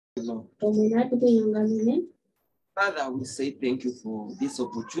Lord. Father, we say thank you for this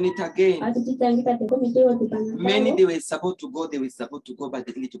opportunity again. Many they were supposed to go, but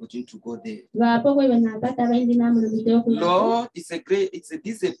they didn't opportunity to go there. Lord, this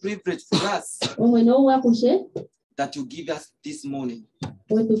is a privilege for us that you give us this morning.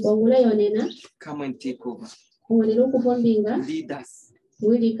 Come and take over. Lead us.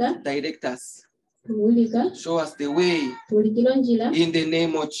 Direct us. Show us the way in the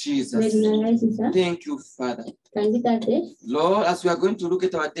name of Jesus. Thank you, Father. Lord, as we are going to look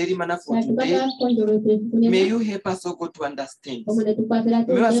at our daily manna for today, may you help us, oh God, to understand.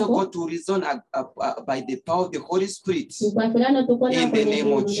 May us, oh God, to reason by the power of the Holy Spirit in the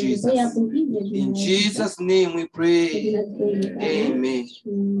name of Jesus. In Jesus' name we pray. Amen.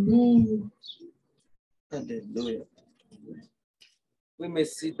 Hallelujah. We may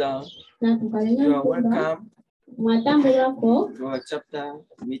sit down. You are welcome to our chapter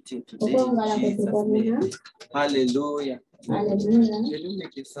meeting today in Jesus' name. Hallelujah. Hallelujah. Can you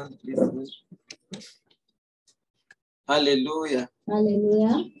make a sound, please? Hallelujah.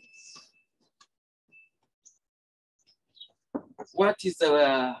 Hallelujah. What is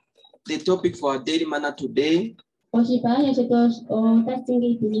the topic for our daily manna today?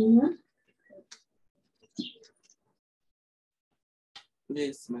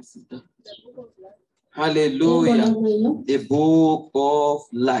 Yes, my sister. Hallelujah. The book of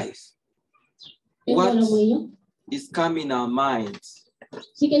life. What is coming in our minds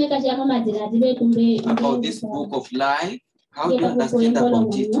about this book of life? How do you understand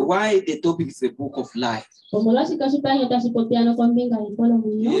about it? Why the topic is the book of life?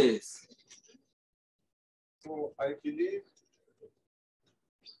 Yes. So I believe.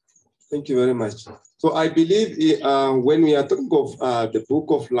 Thank you very much. So I believe when we are talking of the book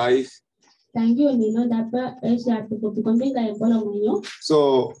of life,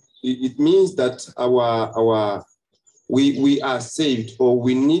 so it means that we are saved, or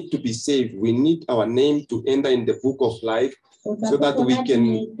we need to be saved. We need our name to enter in the book of life, so that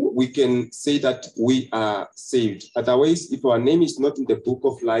we can say that we are saved. Otherwise, if our name is not in the book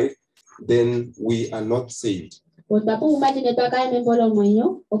of life, then we are not saved.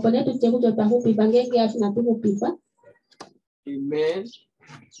 Amen.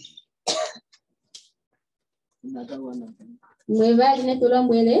 Another one.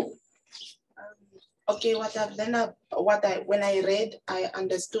 Okay, when I read, I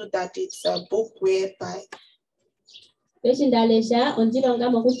understood that it's a book whereby it's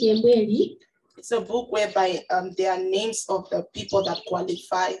a book whereby there are names of the people that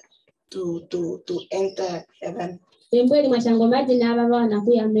qualify to enter heaven.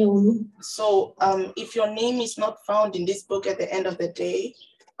 So if your name is not found in this book at the end of the day,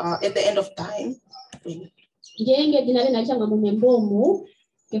 at the end of time,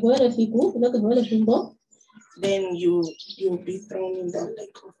 then you'll be thrown in the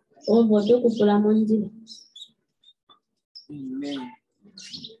lake. Amen.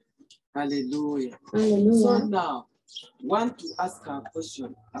 Hallelujah. Hallelujah. So now, want to ask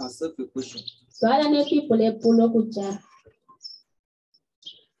ourselves a question.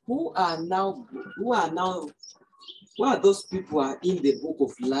 Who are those people who are in the book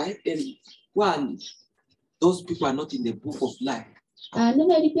of life, and who are those people are not in the book of life?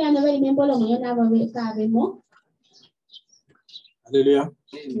 Hallelujah.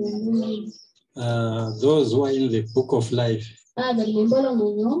 Those who are in the book of life,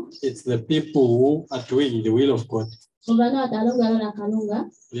 it's the people who are doing the will of God.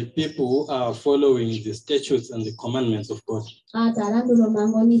 The people who are following the statutes and the commandments of God.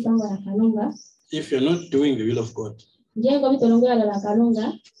 If you're not doing the will of God, you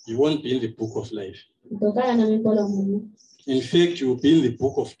won't be in the book of life. In fact, you will be in the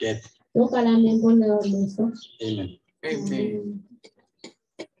book of death. Amen. Amen.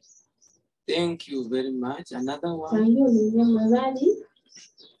 Thank you very much. Another one.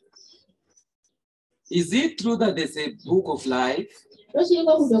 Is it true that there's a book of life? Is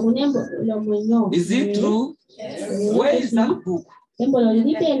it true? Yes. Where is that book?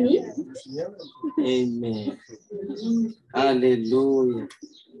 Amen. Hallelujah.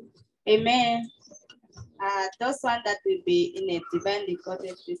 Amen. Those ones that will be in a divinely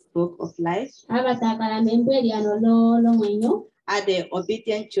recorded this book of life are the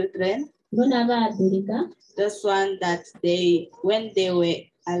obedient children. Those ones that when they were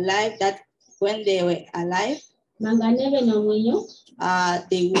alive,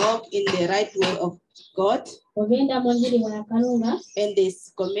 They walk in the right way of God, and they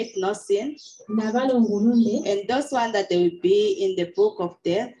commit no sin. And those ones that they will be in the book of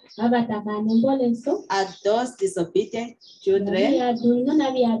death are those disobedient children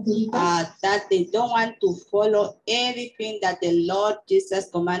that they don't want to follow everything that the Lord Jesus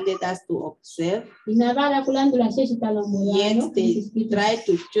commanded us to observe. Yet they try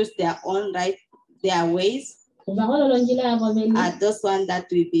to choose their own their ways. Are those ones that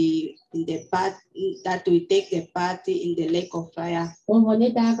will be in the part that will take the party in the lake of fire.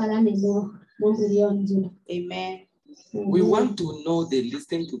 Amen. We want to know the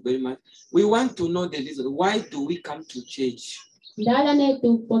listen to very much. We want to know the reason. Why do we come to church?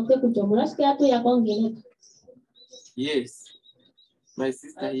 Yes. My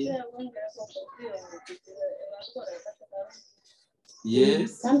sister here.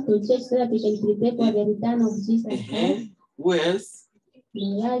 Yes. Come to church so that we can prepare for the return of Jesus. Who else?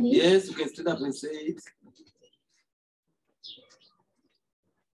 Yes, you can stand up and say it.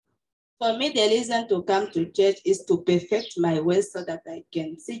 For me, the reason to come to church is to perfect my ways so that I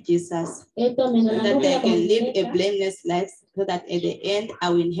can see Jesus, so that I can live a blameless life, so that at the end I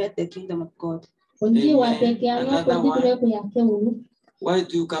will inherit the kingdom of God. Another one. Why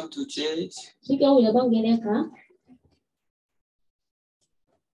do you come to church?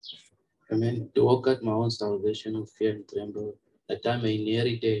 Amen. To work out my own salvation of fear and tremble, that I may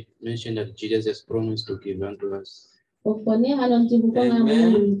inherit a mention that Jesus has promised to give unto us.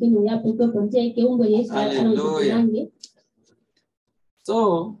 Hallelujah.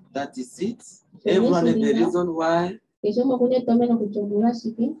 So that is it. Everyone has a reason why.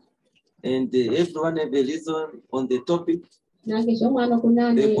 And everyone has a reason on the topic.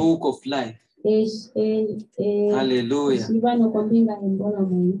 The book of life. Hallelujah.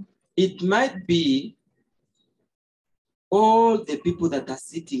 It might be all the people that are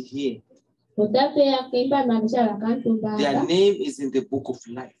sitting here. Their name is in the book of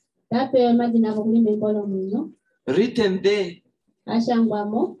life. Written there.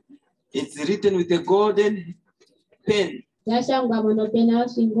 It's written with a golden pen.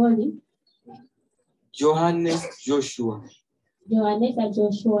 Johannes Joshua.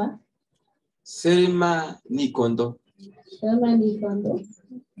 Selma Nikondo.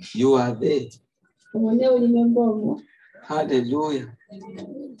 You are there. Hallelujah.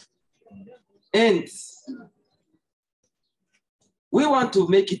 And we want to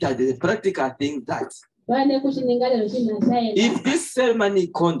make it a practical thing that if this ceremony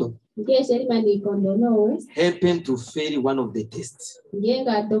condo happen to fail one of the tests, you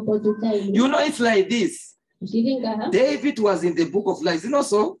know, it's like this. David was in the book of life, you know,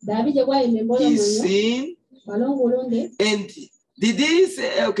 so he sinned, and did he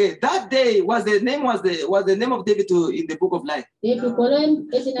say, okay, that day was the name of David in the book of life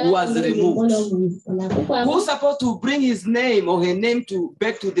was removed. Who's supposed to bring his name or her name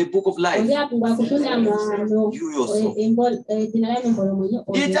back to the book of life? You yourself.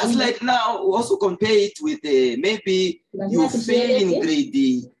 It's just like now, also compare it with maybe you fail in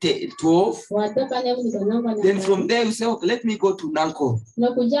grade 12. Then from there you say, okay, let me go to Nanko.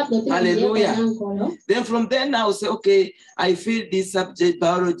 Hallelujah. Then from there now say, okay, I feel this subject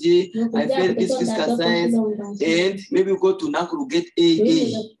biology, I feel this physical science, and maybe we go to Nanko to get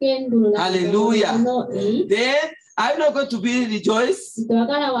AA. Hallelujah. Then I'm not going to be rejoiced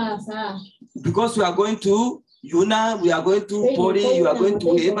because we are going to Yuna, we are going to Pori, you are going to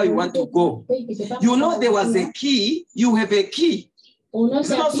wherever you want to go. You know, there was a key, you have a key.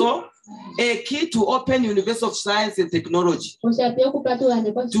 It's also a key to open University of Science and Technology, to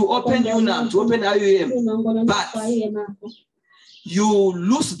open UNAM, to open IUM, but you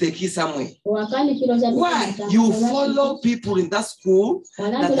lose the key somewhere. Why? You follow people in that school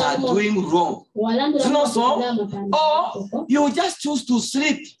that are doing wrong. You know, so, or you just choose to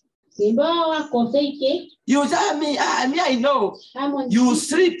sleep. You just, I know, you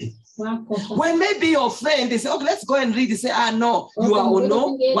sleep. When maybe your friend, they say, okay, let's go and read. They say, no, you are on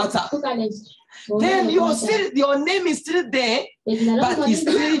no WhatsApp. Then your name is still there, but it's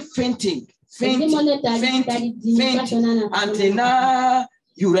still fainting. Until now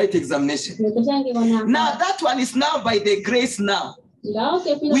you write examination. Now that one is now by the grace now. We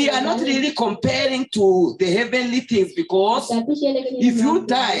are not really comparing to the heavenly things, because if you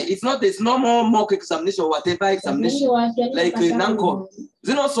die, there's no more mock examination or whatever examination like Nanko.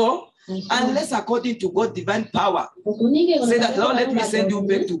 You know, so unless according to God's divine power, say that, Lord, let me send you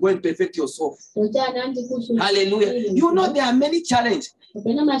back to go and perfect yourself. Hallelujah. You know, there are many challenges. Do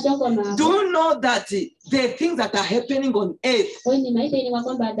you know that the things that are happening on earth,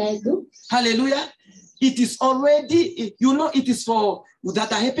 hallelujah, it is already, you know, it is for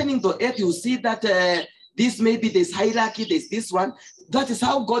that are happening to earth. You see that this maybe there's hierarchy, there's this one. That is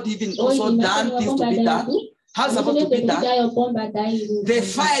how God even also done things to be done. How it's supposed to be done? The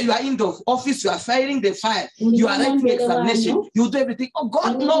file, you are in the office, you are filing the file, you are writing examination, you do everything. Oh,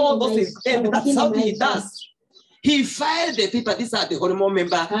 God knows all those things. And that's how He does. He filed the paper. These are the HOREMOW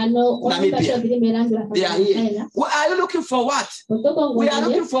member, Namibia. They are here. Well, are you looking for what? We are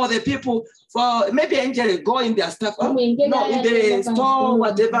looking for the people, for maybe angel go in their stuff. No, in the store,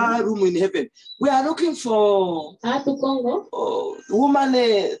 whatever room in heaven. We are looking for woman,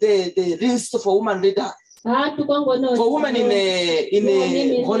 the list for woman leader. For women in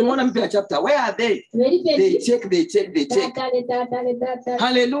a HOREMOW NAMIBIA chapter, where are they? They check.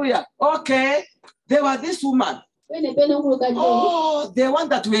 Hallelujah. Okay. There was this woman. Oh, the one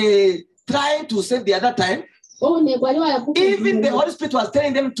that we trying to save the other time. Even the Holy Spirit was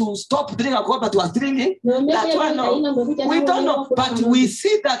telling them to stop drinking alcohol, but was drinking. That one, no. We don't know, but we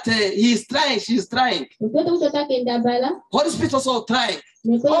see that he is trying, she is trying. Holy Spirit also trying.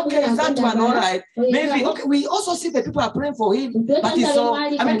 Okay, is that one all right? Maybe okay. We also see that people are praying for him, but it's so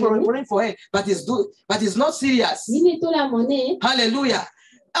praying for her, but it's not serious. Hallelujah.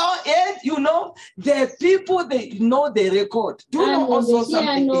 Oh, and you know, the people, they know the record. Do you know also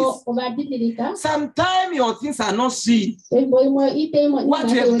something is, sometimes your things are not seen. What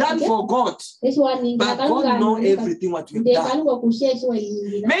you have done for God, but God knows everything what you've done.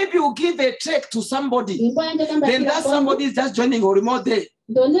 Maybe you give a check to somebody, then that somebody is just joining HOREMOW Day.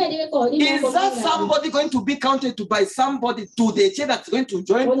 Is that somebody going to be counted to by somebody to the church that's going to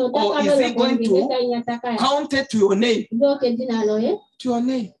join, or is it going to count it to your name? To your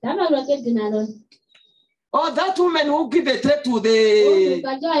name. Oh, that woman who give a threat to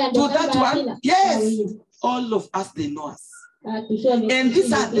that one. Yes. All of us, they know us. And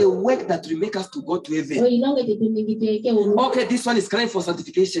these are the work that will make us to go to heaven. Okay, this one is crying for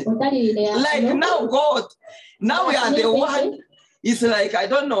certification. Like now, God, now we are the one. It's like, I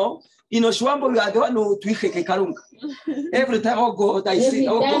don't know, in Oshwambo, we are the one who tweak karunga. Every time, oh God, I see,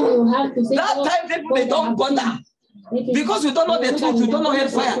 oh God. That time, they don't bother. Because you don't know the truth, you don't know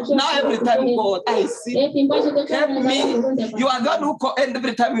hellfire. Now, every time, God, I see. Help me. You are the one who call, and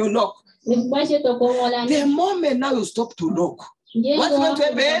every time you knock. The moment now you stop to knock, what's going to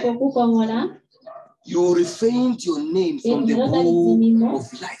happen? You refrain your name from the book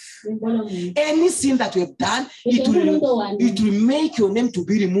of life. Any sin that you have done, it will make your name to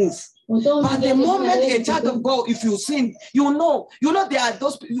be removed. But the moment a child of God, if you sin, you know there are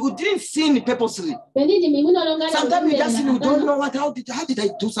those you didn't sin purposely. Sometimes you just sin, you don't know how did I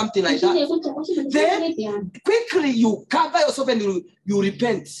do something like that. Then quickly you cover yourself and you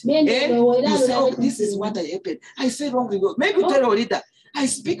repent. And you say, oh, this is what I happened. I said wrongly. Maybe you tell your leader, I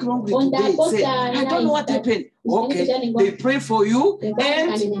speak wrongly today. Say, I don't know what happened. Okay, they pray for you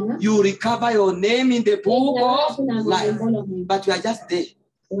and you recover your name in the book of life. But you are just there.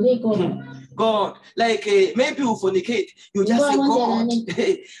 God, like maybe you fornicate, you just say, God,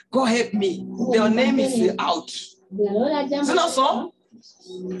 hey, God help me. Your name is out. Is it not so?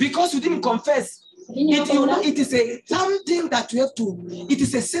 Because you didn't confess. It is a something that you have to, it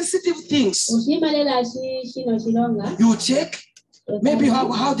is a sensitive thing. You check. Maybe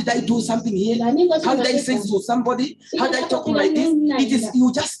how did I do something here? How did I say to somebody? How did I talk like this? It is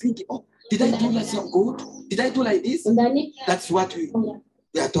you just think, oh, did I do like some good? Did I do like this? That's what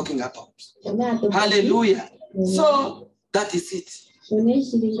we are talking about. Hallelujah. So that is it.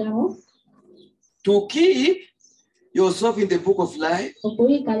 To keep yourself in the book of life,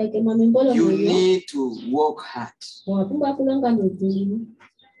 you need to work hard.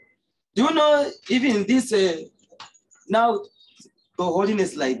 Do you know, even in this now the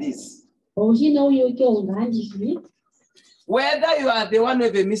holiness like this, whether you are the one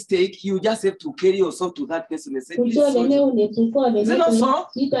with a mistake, you just have to carry yourself to that person and say, is it not so?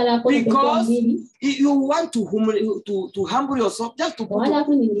 Because you want to humble yourself, just to put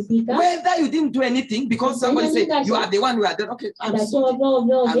whether you didn't do anything, because somebody said you are the one who are there. Okay, I'm sorry.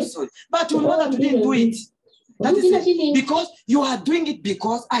 I'm sorry. But you know that you didn't do it. That is it. Because you are doing it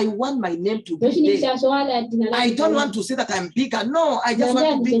because I want my name to be there. I don't want to say that I'm bigger. No, I just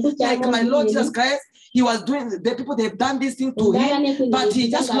want to be like my Lord Jesus Christ. He was doing, the people, they've done this thing to him, but he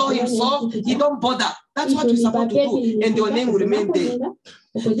just lowered himself. He don't bother. That's what we're supposed to do. And your name will remain there.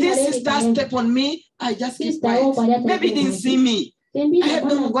 This sister step on me, I just keep quiet. Maybe he didn't see me. I have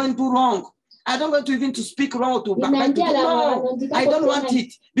not going to do wrong. I don't want to even to speak wrong to back to no, I don't want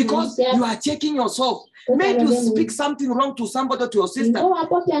it because you are checking yourself. Maybe you speak something wrong to somebody, to your sister.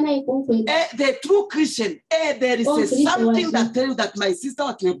 The true Christian, there is something that tells you that my sister,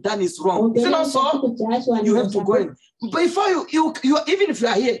 what you have done is wrong. Is it not so? You have to go in. Before you even if you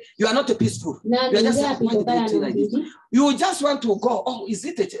are here, you are not a peaceful. You are just like this. You just want to go. Oh, is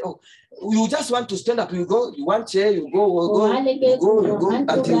it a you just want to stand up, you go, you want chair, you go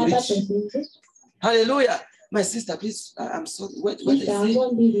until you reach. Hallelujah. My sister, please, I'm sorry. What I say?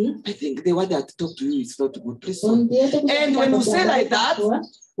 I think the word that talk to you is not good. Please. And when you say like that,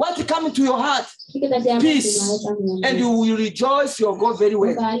 what comes to your heart? Peace. And you will rejoice your God very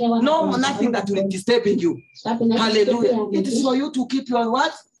well. No, nothing that will disturb you. Hallelujah. It is for you to keep your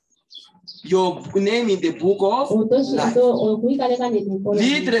what? Your name in the book of life.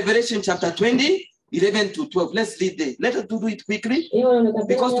 Read Revelation chapter 20, 11 to 12. Let's read there. Let us do it quickly,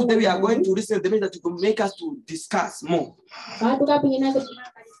 because today we are going to listen to the that will make us to discuss more.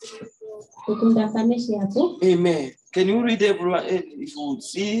 Amen. Can you read everyone? If you would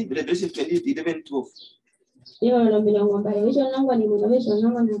see Revelation 20, 11, 12.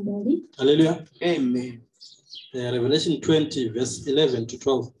 Hallelujah. Amen. Revelation 20, verse 11 to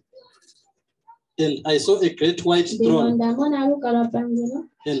 12. And I saw a great white throne,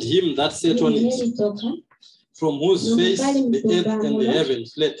 and him that sat on it, from whose face the earth and the heaven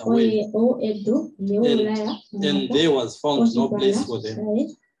fled away, and there was found no place for them.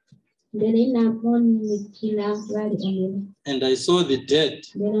 And I saw the dead,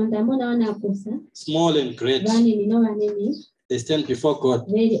 small and great, they stand before God,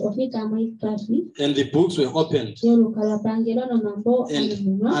 and the books were opened, and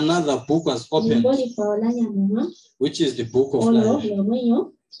another book was opened, which is the book of life.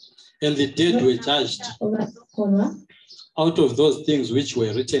 And the dead were judged out of those things which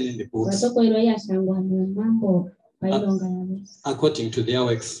were written in the books, according to their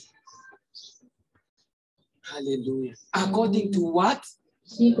works. Hallelujah. According to what?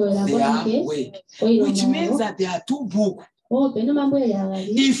 Their work. Which means that there are two books.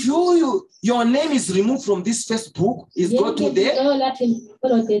 If your name is removed from this first book, is go to the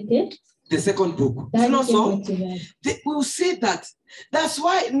second book. You know, so they will say that. That's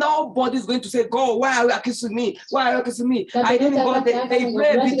why nobody is going to say, "Go, why are you accusing me? Why are you accusing me?" I didn't go. They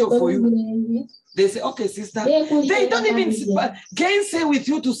play a video for you. They say, "Okay, sister." They don't even gainsay with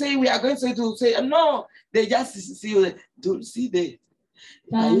you to say we are going to say no. They just see you. Do see there.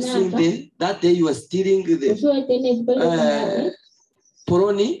 Are you seeing that day you were stealing the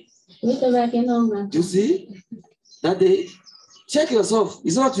poroni? You see that day? Check yourself.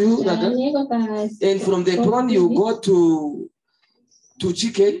 It's not you that. And from the poroni you go to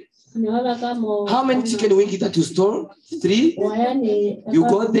chicken. How many chicken wings that you store? 3. You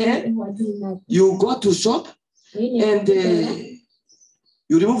go there. You go to shop and you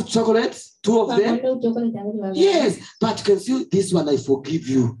remove chocolates. 2 of them. Yes, but you can see this one. I forgive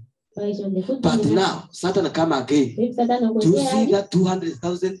you. But now Satan come again. Do you see that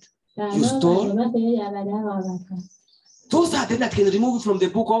 200,000 you store? Those are them that can remove from the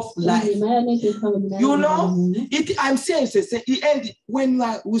book of life. You know, I'm saying, when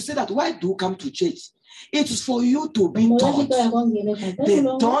we say that, why do you come to church? It is for you to be taught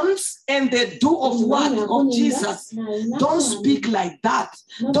the don'ts and the do of what? Of Jesus. Don't speak like that.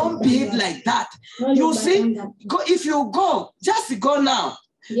 Don't behave like that. You see, if you go, just go now.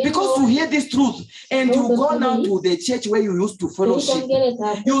 Because you hear this truth and you go now to the church where you used to fellowship,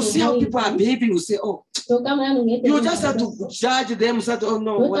 you see how people are behaving, you say, oh, you just have to judge them, say, oh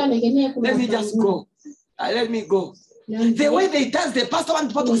no, well, let me just go. Let me go. The way they dance, the pastor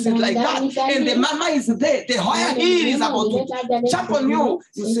wants to sit like that, and the mama is there, the higher he is about to jump on you.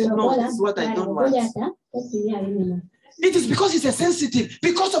 You say, no, this is what I don't want. It is because it's a sensitive,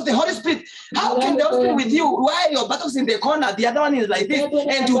 because of the Holy Spirit. How can the Holy Spirit with you while your battle's in the corner, the other one is like this,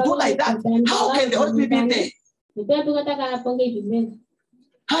 and you do like that? How can the Holy Spirit be there?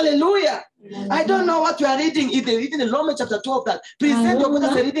 Hallelujah. I don't know what you are reading. If they read in Romans chapter 12, that present your body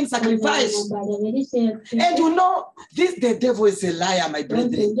as a living sacrifice. And you know, the devil is a liar, my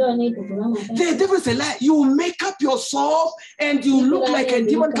brethren. The devil is a liar. You make up yourself and you look like a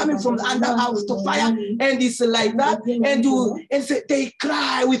demon coming from under out of fire, and it's like that. And say, they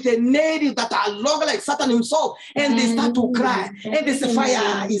cry with a native that are longer like Satan himself, and they start to cry. And they say,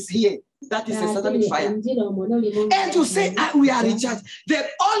 fire is here. That is a satanic fire. And you say, we are recharged.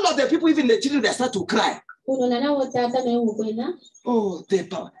 All of the people, even the children, they start to cry. Oh, the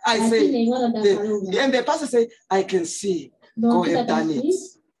power. I say, and the pastor say, I can see. God have done it.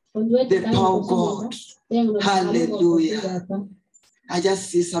 The power of God. Hallelujah. I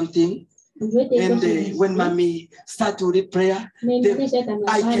just see something. And when mommy start to read prayer,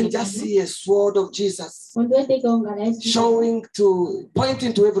 I can just see a sword of Jesus pointing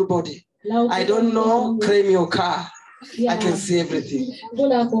to everybody. I don't know, claim your car. I can see everything.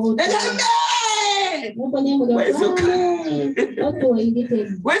 Where's your car?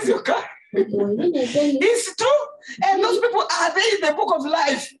 Where's your car? It's true. And those people are there in the book of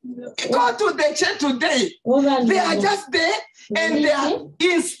life. Go to the church today. They are just there, and they are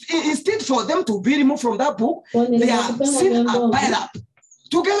instead for them to be removed from that book, they are seen and piled up.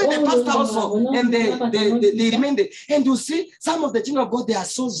 Together the pastor also, and they remain there. And you see, some of the children of God, they are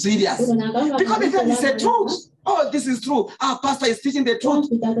so serious. Because they say it's the truth. Oh, this is true. Our pastor is teaching the truth.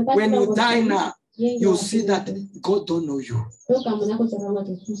 When you die now, you see that God don't know you.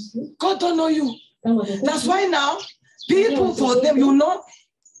 God don't know you. That's why now, people for them, you know,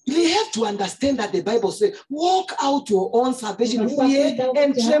 they have to understand that the Bible says, walk out your own salvation, fear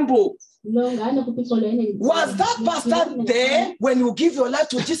and tremble. Was that pastor there when you give your life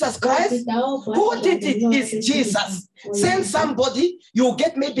to Jesus Christ? Who did it? It's Jesus. Send somebody, you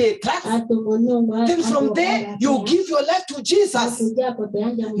get maybe a tract. Then from there, you give your life to Jesus.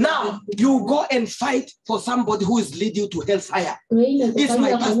 Now, you go and fight for somebody who is leading you to hellfire. It's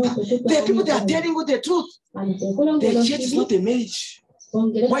my pastor. The people, they are telling you the truth. The church is not a marriage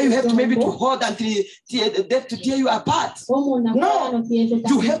why you have to maybe to hold until death to tear you apart. No,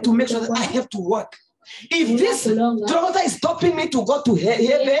 you have to make sure that I have to work. If this trouble is stopping me to go to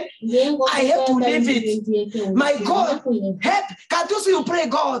heaven, I have to leave it. My God, help. Can't you see you pray,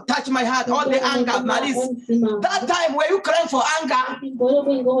 God, touch my heart, all the anger, malice. That time, were you crying for anger?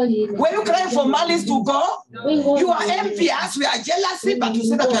 Were you crying for malice to God? You are envious, we are jealousy, but you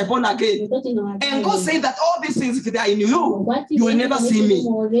say that you are born again. And God says that all these things, if they are in you, you will never see me.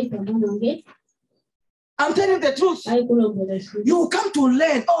 I'm telling the truth. You come to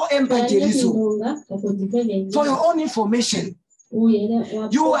learn evangelism for your own information.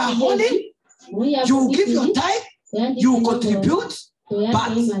 You are holy, you give your tithe, you contribute,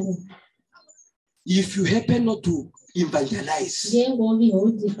 but if you happen not to evangelize,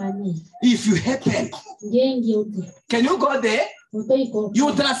 if you happen, can you go there?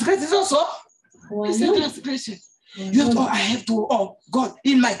 You transgress it also? It's a transgression. You have to, I have to, God,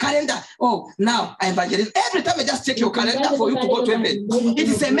 in my calendar, now I evangelize. Every time I just check your calendar for you to go to heaven. It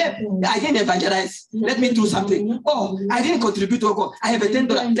is a map. I didn't evangelize. Let me do something. I didn't contribute to God. I have a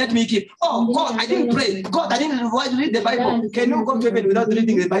 $10. Let me give. God, I didn't pray. God, I didn't read the Bible. Can you go to heaven without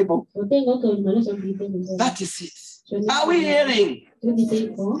reading the Bible? That is it. Are we hearing?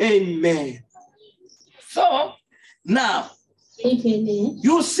 Amen. So, now,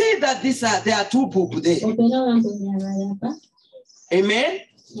 you see that there are two people there. Amen.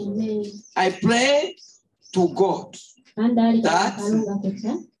 I pray to God that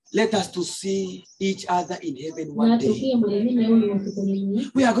let us to see each other in heaven one day.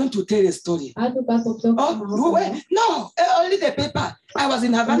 We are going to tell a story. No, only the paper. I was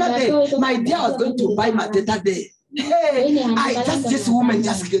in Havana there. My dear was going to buy my data there. Hey, this woman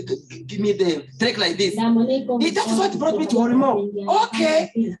just give me the trick like this. That's what brought me to HOREMOW. Okay.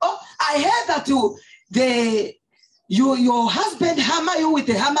 I heard that your husband hammer you with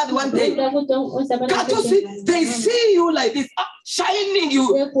a hammer one day. Can't you see? They see you like this, shining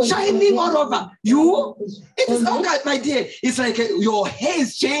all over you. It is okay, my dear. It's like your hair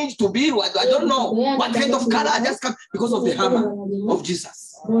is changed to be what I don't know what kind of color just come because of the hammer of Jesus.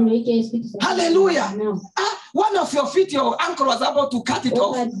 Hallelujah. One of your feet, your uncle was about to cut it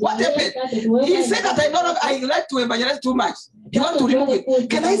off. What happened? He said that I like to evangelize too much. He wants to remove it.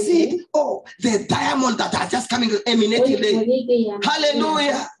 Can I see it? The diamond that are just coming emanating there.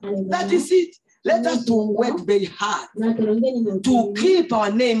 Hallelujah. That is it. Let us to work very hard to keep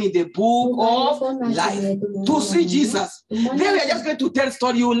our name in the book of life, to see Jesus. Then we are just going to tell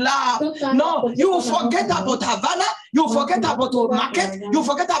story. You laugh. No, you forget about Havana. You forget about your market. You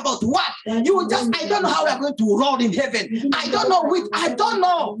forget about what? You just, I don't know how we are going to roll in heaven. I don't know which. I don't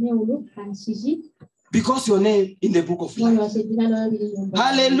know. Because your name in the book of life.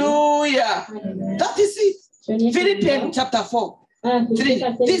 Hallelujah. That is it. Philippians chapter 4. 3.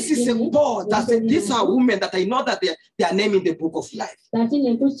 This is a board that said these are women that I know that they are named in the book of life. And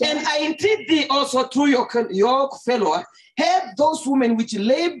I entreat thee also through your fellow, help those women which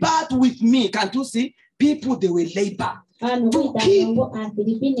labored with me. Can't you see? People, they will labor to keep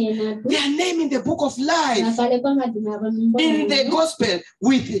their name in the book of life. In the gospel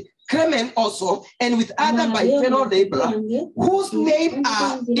with Clement also, and with other by fellow laborer, whose names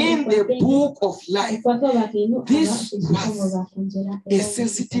are in the book of life. This was a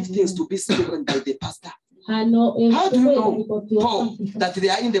sensitive thing to be spoken by the pastor. How do you know Paul that they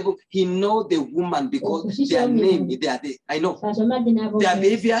are in the book? He knows the woman because their name they are there. I know their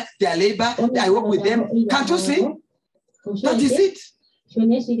behavior, their labor. I work with them. Can't you see? That is it.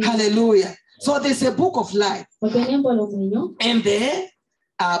 Hallelujah. So there's a book of life, and there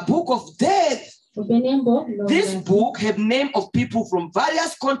a book of death. This book have name of people from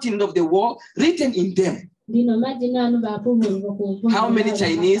various continents of the world written in them. How many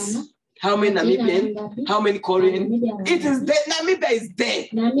Chinese? How many Namibian? How many Korean? It is there. Namibia is there.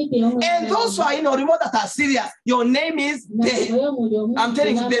 And those who are in Horemo that are serious, your name is there. I'm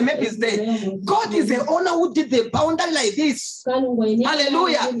telling you, the map is there. God is the owner who did the boundary like this.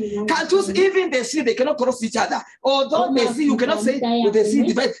 Hallelujah. Can't you even they see they cannot cross each other? Although they see, you cannot say they see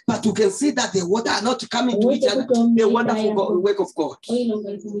divide, but you can see that the water are not coming to each other. The wonderful work of God.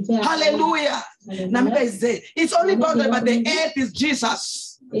 Hallelujah. Namibia is there. It's only boundary, but the earth is Jesus.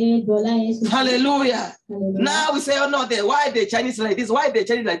 Hallelujah. Now we say, oh no, why the Chinese like this? Why the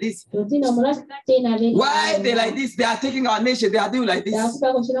Chinese like this? Why they like this? They are taking our nation. They are doing like this.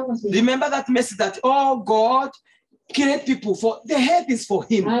 Remember that message that, oh God, create people for the head is for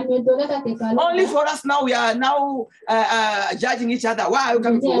him. Only for us now, we are now judging each other. Why are you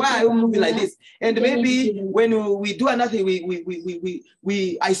coming for? Why are you moving like this? And maybe when we do another,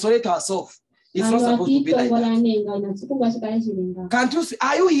 we isolate ourselves. It's not supposed to be like that. Can't you see?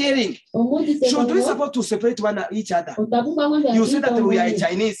 Are you hearing? Should we supposed to separate each other? You see that we are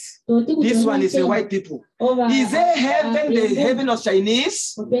Chinese. This one is a white people. Is there heaven, the heaven of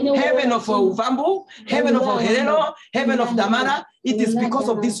Chinese, heaven of Uvambu, heaven of Herero, heaven of Damana? It is because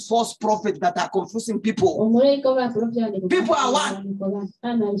of these false prophets that are confusing people. People are one.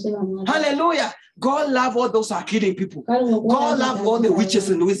 Hallelujah. God love all those who are killing people. God love all the witches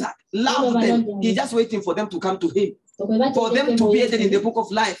and wizards. Love them. He's just waiting for them to come to him. For them to be added in the book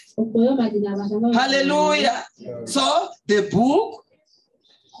of life. Hallelujah. So the book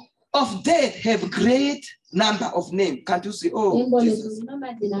of death have great number of names. Can't you see? Oh, Jesus.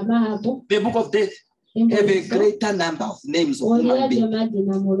 The book of death have a greater number of names of human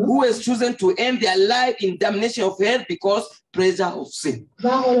beings who has chosen to end their life in damnation of hell because pressure of sin.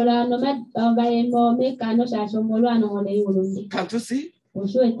 Can't you see?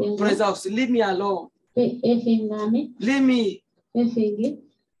 Pressure of sin. Leave me alone. Leave me.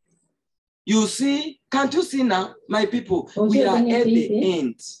 You see, can't you see now, my people? We are at the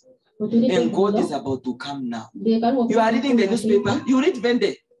end. And God is about to come now. You are reading the newspaper. You read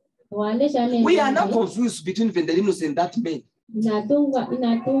Vende. We are now confused between Venderinos and that man.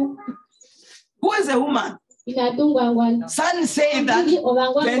 Who is a woman? Some say that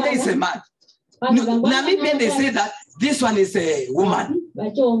Vende is a man. Namibian, they say that this one is a woman.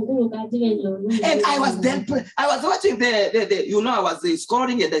 And I was watching I was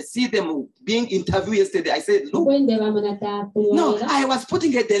scoring and I see them being interviewed yesterday. I said, look. No, I was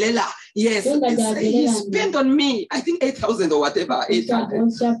putting a delela. Yes, he spent on me, I think 8,000 or whatever.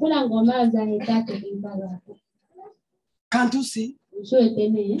 800. Can't you see?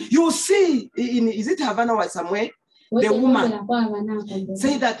 You see, is it Havana or somewhere? The woman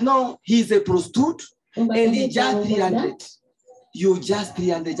say that no, he's a prostitute and he just 300. You just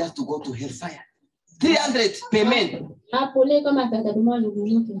 300 just to go to hellfire. 300 payment.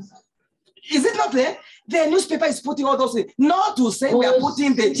 Is it not there? The newspaper is putting all those things. Not to say we are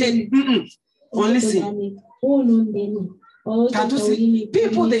putting the chain. Only see. Can't you see?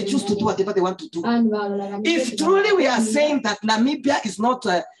 People, they choose to do whatever they want to do. If truly we are saying that Namibia is not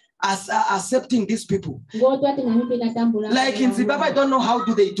accepting these people. Like in Zimbabwe, I don't know how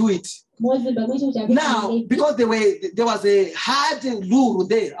do they do it. Now, because there was a hard rule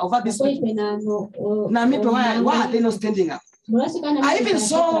there over this people. Namibia, why are they not standing up? I even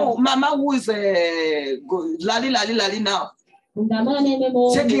saw Mama who is lali now,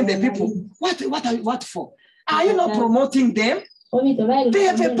 checking the people. What for? Are you not promoting them? They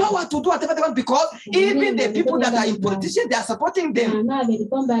have a power to do whatever they want because even the people that are in politicians, they are supporting them. Can't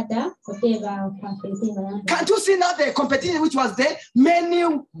you see now the competition which was there? Many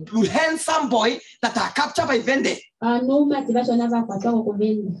handsome boys that are captured by Vende.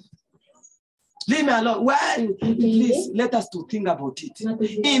 Leave me alone. Well, please let us to think about it.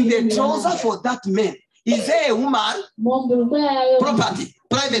 In the trouser for that man, is there a woman? Property,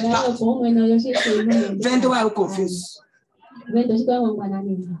 private part. Vende were confused.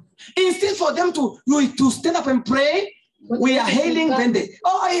 Instead for them to stand up and pray, we are hailing Vende.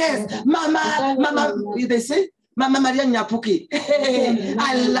 Oh yes, Mama, they say, Mama Maria Nyapuki.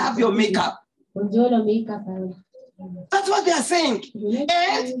 I love your makeup. That's what they are saying.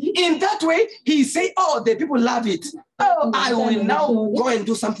 And in that way, he say, oh, the people love it. Oh, I will now go and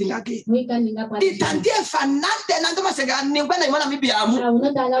do something again. I will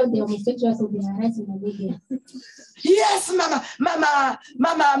not allow the homosexuals to be harassed in Namibia. Yes, Mama,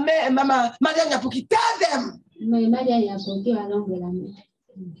 Maria Nyapuki, tell them.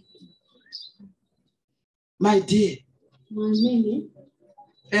 My dear.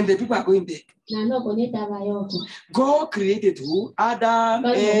 And the people are going there. God created who? Adam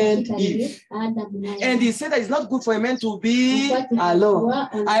and Eve. And he said that it's not good for a man to be alone.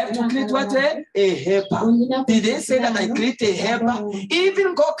 I have to create what? A helper. Did they say that I create a helper?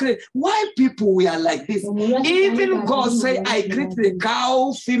 Even God created. Why people we are like this? Even God say I create the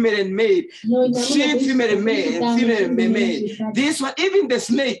cow, female and male. Sheep, female and male. Female and male. This one, even the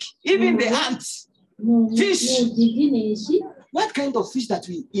snake, even the ants, fish. What kind of fish that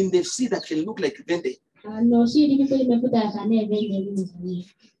we in the sea that can look like vende? And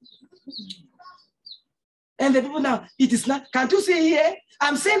the people now, it is not. Can't you see here?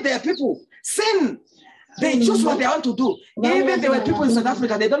 I'm saying there are people sin. They choose what they want to do. Even there were people in South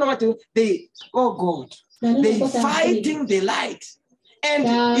Africa, they don't know what to do. They, oh God, they fighting the light.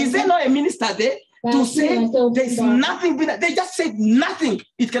 And is there not a minister there to say there's nothing? They just said nothing.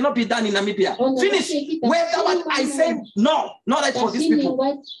 It cannot be done in Namibia. Finish. Whether what I said, no, not right for these people.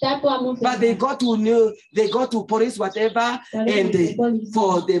 But they got to police whatever, and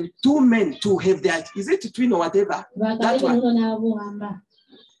for them 2 men to have their, is it a twin or whatever? That one.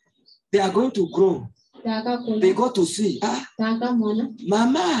 They are going to grow. They got to see.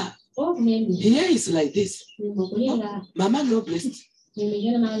 Mama, here is like this. Oh, Mama, no blessed.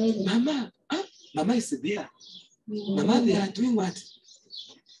 Mama. Mama is there. Mama, they are doing what?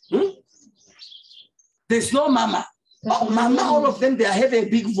 There's no Mama. Oh, Mama, all of them, they have a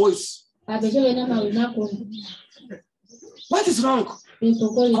big voice. What is wrong?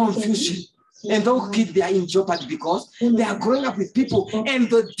 Confusion. And those kids, they are in jeopardy because they are growing up with people, and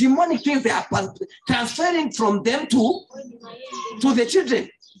the demonic things they are transferring from them to the children.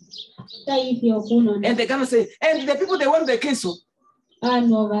 And they're going to say, and the people, they want the cancel.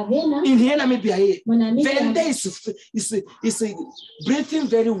 In here, Namibia, Vende is breathing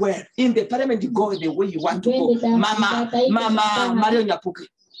very well. In the parliament, you go the way you want to go. Mama, Mario Nyapuki.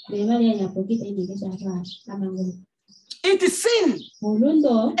 It is sin.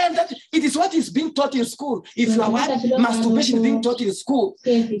 And that it is what is being taught in school. If you are what? Masturbation is being taught in school.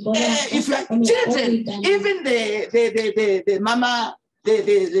 If you are children, even the mama,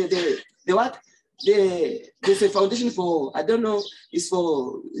 the what? There's a foundation for, I don't know, it's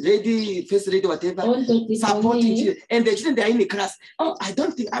for lady, first lady, whatever, supporting children. And the children, they are in the class. Oh, I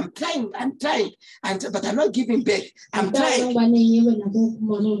don't think, I'm trying, but I'm not giving back. I'm trying.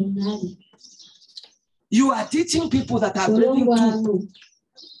 You are teaching people that are breathing two.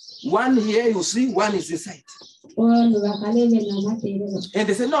 One here, you see, one is inside. And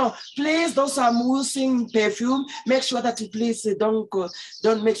they say, no, please, those are using perfume. Make sure that you please don't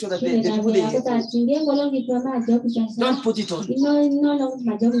make sure that the people don't put it on.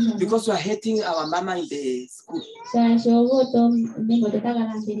 Because we are hating our mama in the school.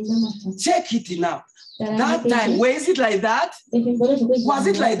 Check it now. That time, was it like that? Was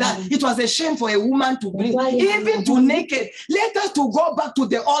it like that? It was a shame for a woman to bring, even to naked. Let us to go back to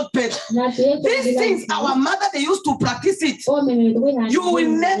the old pet. These things, our mother, they used to practice it. You will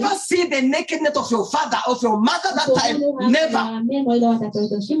never see the nakedness of your father, of your mother that time. Never.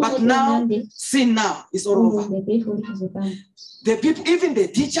 But now, sin now is all over. The people, even the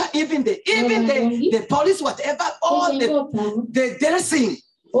teacher, even the police, whatever, all the dressing.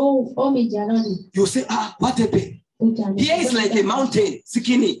 You say, what happened? Here is like a mountain,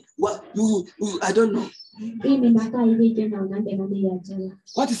 skinny. What I don't know.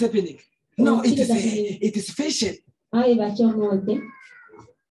 What is happening? No, it is fashion.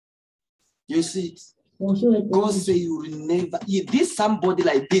 You see it. God say you will never. This somebody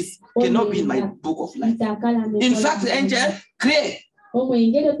like this cannot be in my book of life. In fact, angel, create. I'm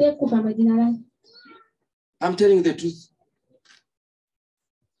telling you the truth.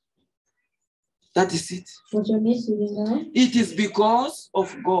 That is it. It is because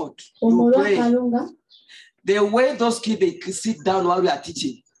of God. You pray. The way those kids they sit down while we are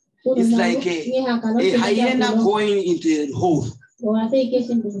teaching is like a hyena going into a hole. You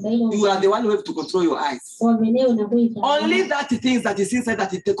are the one who have to control your eyes. Only that things that is inside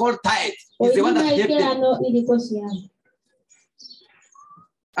that is called tight is the one that helps them.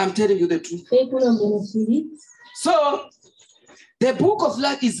 I'm telling you the truth. So the book of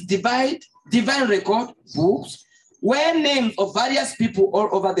life is divine record books where names of various people all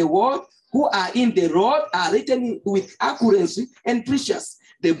over the world who are in the road are written with accuracy and precious.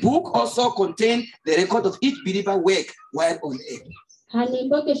 The book also contains the record of each believer work while on earth.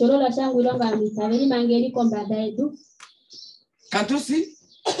 Can't you see?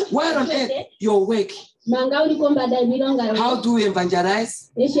 While on earth, your work. How do you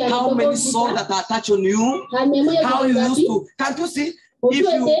evangelize? How many souls that are attached on you? How you used to? Can't you see? If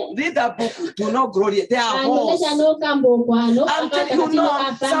you read that book, do not glory. They are holes. I'm telling you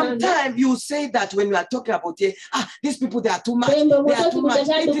now, sometimes you say that when you are talking about it, these people, they are too much. They are too much.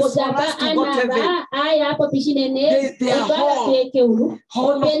 It is for us to go to heaven. They are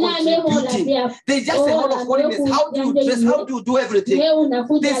hall of contributing. There's just a hall of holiness. How do you dress? How do you do everything?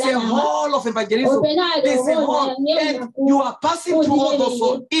 There's a hall of evangelism. There's a hall. And you are passing through all those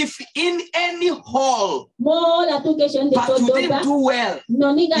halls. If in any hall, but you didn't do well,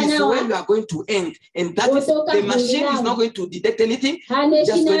 is when you are going to end, and that is the machine is not going to detect anything.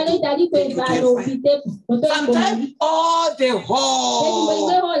 Just going to take you to hellfire. Sometimes all the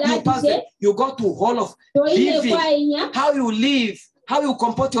hall you pass it, you go to hall of living. How you live, how you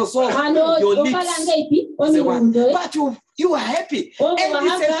comport yourself, your lips. But you are happy. And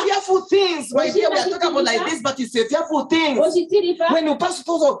it's a fearful thing. My dear, we are talking about like this, but it's a fearful thing. When you pass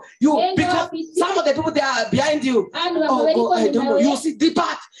through, because some of the people they are behind you. Oh God, I don't know. You see the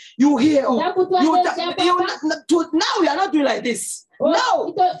part. You hear. Oh, now we are not doing like this.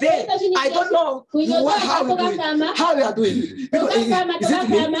 No, I don't know how you do it. How you are doing it. Because, is it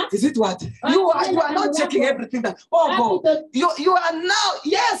me? Is it what? You are not checking everything that. Oh God, you are now.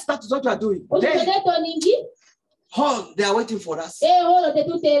 Yes, that is what you are doing. They are waiting for us.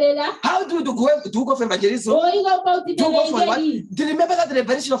 How do you go for evangelism? Do you go for what? Do you remember that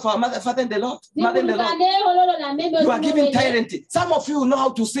revelation of our Father in the Lord? Mother in the Lord. You are giving talent. Some of you know how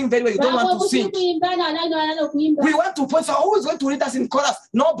to sing very well. You don't want to sing. We want to point. So who is going to read us in chorus?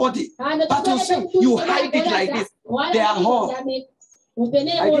 Nobody. But you sing. You hide it like this. They are all. I give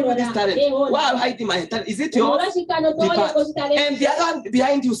you this talent. Why am I hiding my talent? Is it yours? And the other one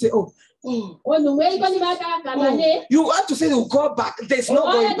behind you say, oh. You want to say you go back, there's no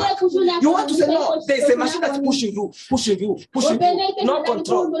going back. You want to say no, there's a machine that's pushing you. No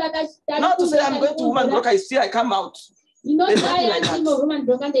control. Not to say I'm going to woman broker, see I come out. There's nothing like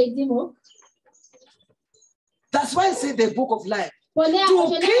that. That's why I say the book of life.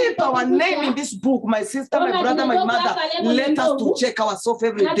 To keep our name in this book, my sister, my brother, my mother, let us to check ourselves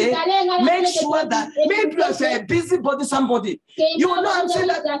every day. Make sure that maybe you are a busybody, somebody. You know I'm saying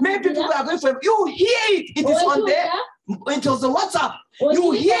that maybe people are going for you hear it. It is on there. It was the WhatsApp.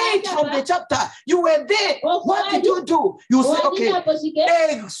 You hear it from the chapter. You were there. What did you do? You say, okay,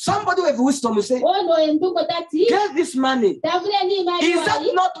 somebody with wisdom will say, get this money. Is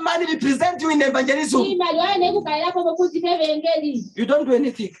that not money we present you in evangelism? You don't do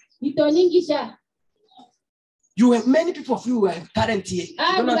anything. You have many people of you who have talent here. You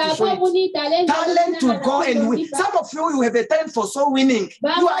don't have to show it. Talent to go and win. Some of you have a talent for soul winning.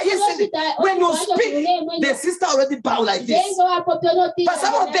 You are easily. When you speak, the sister already bow like this. But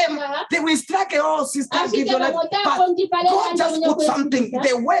some of them, they will strike a whole sister and give your life. But God just put something.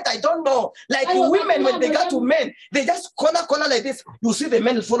 The word, I don't know. Like women, when they got to men, they just corner like this. You see the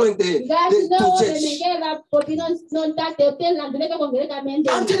men following the church.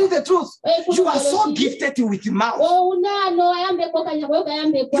 I'm telling you the truth. You are so gifted with mouth. You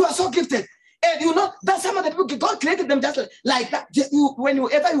are so gifted. And you know that some of the people, God created them just like that.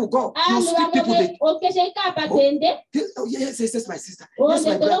 Whenever you go, you speak people. Yes, my sister. Yes,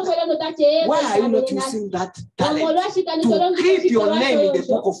 my brother. Why are you not using that talent to keep your name in the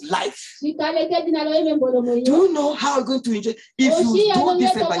book of life? Do you know how you're going to enjoy if you do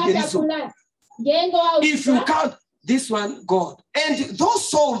this evangelism? If you count this one, God. And those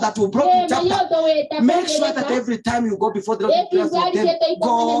souls that will brought to chapter, make sure that every time you go before the Lord, you pray for them.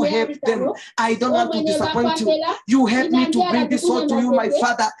 God help them. I don't want to disappoint you. You help me to bring this soul to you, my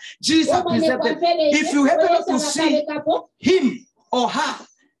Father. Jesus preserve them. If you happen not to see him or her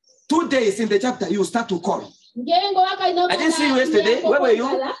 2 days in the chapter, you start to call. I didn't see you yesterday. Where were you?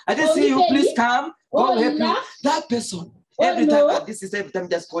 I didn't see you. Please come. God help you. That person. Every time, this is every time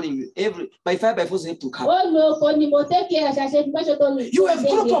just calling you. By 5 by 4 you have to come. You have a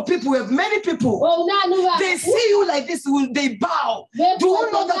group of people, you have many people. They see you like this, they bow. Do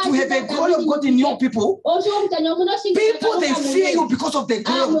you know that you have a glory of God in your people? People, they fear you because of the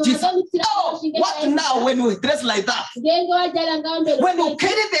glory of Jesus. Oh, what now when you dress like that? When you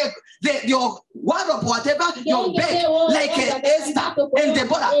carry your wardrobe, whatever, your bed, like Esther and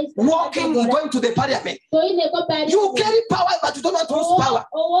Deborah walking, going to the parliament. You carry power, but you don't want to use power.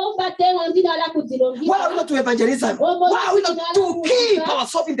 Why are we not to evangelism? Why are we not to keep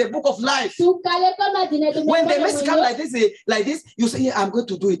ourselves in the book of life? When the message comes like this, you say, yeah, I'm going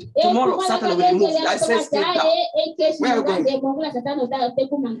to do it. Tomorrow, Satan will remove it. I say, stay down. Where are you going?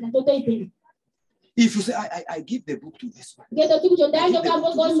 If you say, I give the book to this one,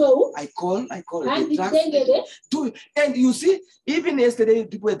 I call, do it. And you see, even yesterday,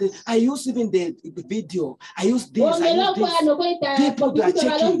 people, I use even the video. I use this. People are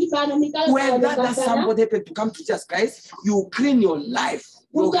checking. When that somebody happen to come to Jesus Christ, you clean your life.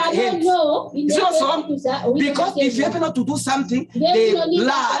 Your hands. Because if you happen not to do something, the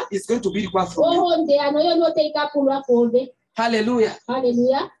blood is going to be required from you. Hallelujah.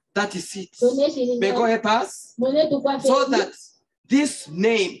 Hallelujah. That is it. May God help us so that this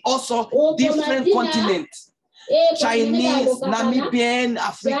name also different continents, Chinese, Namibian,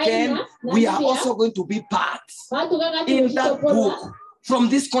 African, we are also going to be parts in that book from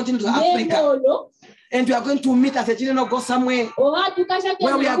this continent to Africa. And we are going to meet as a children of God somewhere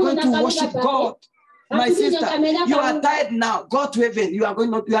where we are going to worship God. My sister, you are tired now. Go to heaven. You are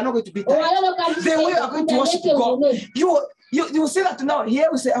not going to be tired. The way you are going to worship God, you see that now. Here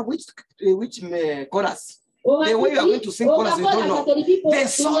we say which chorus. The way you are going to sing chorus, you don't know. The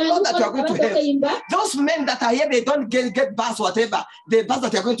solo that you are going to have. Those men that are here, they don't get bus, whatever. The bus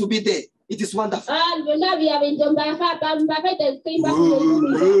that you are going to be there. It is wonderful.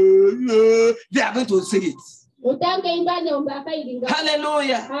 They are going to sing it.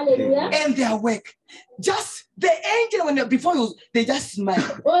 Hallelujah. Hallelujah. And their work. Just the angel, when before you, they just smile.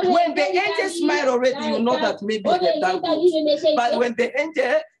 When the angel smile already, you know that maybe they've done good. But when the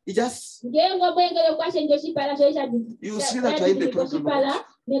angel, he just, you see that you're in the problem.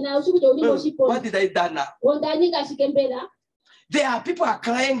 What did I do now? There are people are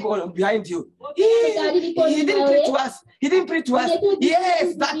crying behind you. He didn't pray to us. He didn't pray to us.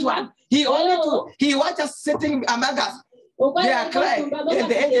 Yes, that one. He was just sitting among us. They are crying. And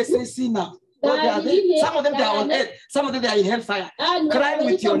the angel says, see now. Some of them they are on earth. Some of them they are in hellfire. Crying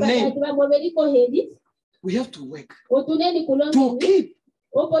with your name. We have to work to keep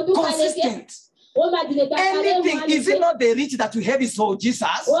consistent. Anything, is it not the rich that we have is for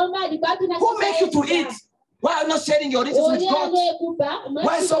Jesus? Who makes you to eat? Why are you not sharing your riches with God?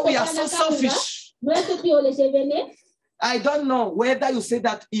 Why so we are so selfish? I don't know whether you say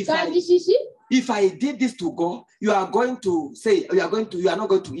that if I did this to God, you are going to say you are not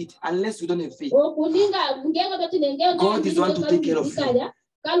going to eat unless you don't have faith. God is the one to take care of you.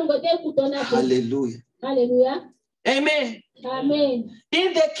 Hallelujah. Hallelujah. Amen. Amen.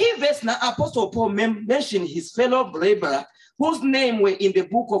 In the key verse now, Apostle Paul mentioned his fellow laborer whose name were in the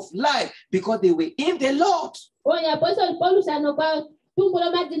book of life because they were in the Lord.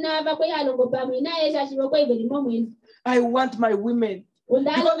 I want my women,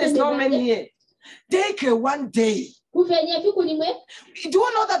 because there's no men here. Take one day. Do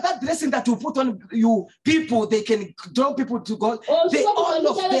you know that blessing that you put on you people, they can draw people to God? All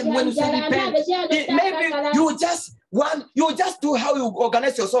of them, when you say repent, maybe you just do how you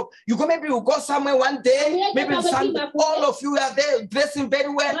organize yourself. Maybe you go somewhere one day, maybe all of you are there dressing very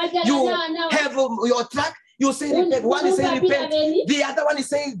well. You have your track. You say repent. One is saying repent. The other one is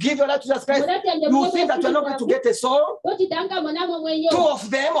saying give your life to Jesus Christ. You think that you're not going to get a soul? 2 of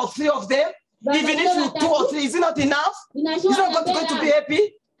them or 3 of them. Even if you 2 or 3, is it not enough? Is not going to be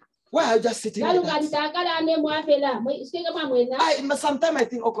happy? Why are you just sitting like that? Sometimes I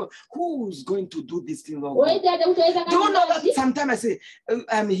think, okay, who's going to do this thing? Do you know that sometimes I say,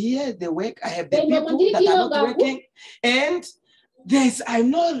 I'm here, the work, I have the people that are not working, and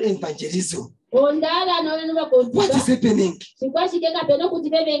I'm not evangelism. What is happening? What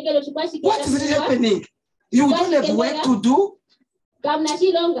is happening? You don't have work to do?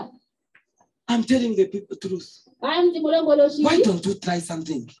 I'm telling the people the truth. Why don't you try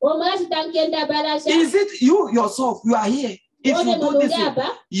something? Is it you yourself? You are here. If you do this,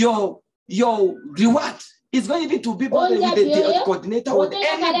 your reward is going to be bothered with the coordinator or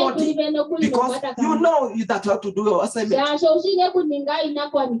anybody, because you know that you have to do your assignment.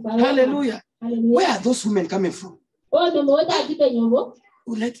 Hallelujah. Where are those women coming from? The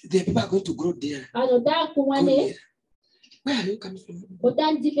people are going to grow there. Where are you coming from?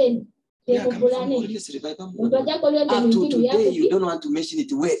 Up to today, you don't want to mention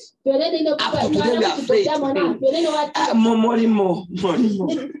it. Wait. Up to today, we are afraid.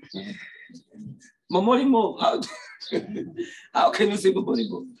 Momorimo. How can you say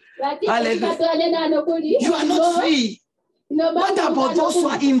Momorimo? Hallelujah. You are not free. What about those who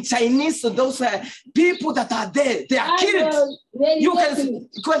are in Chinese, those people that are there? They are killed. You can see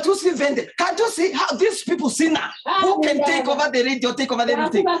vendor. Can't you see how these people see now? Who can take over the radio, take over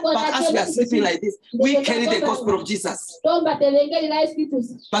everything? But as we are sleeping like this, we carry the gospel of Jesus. But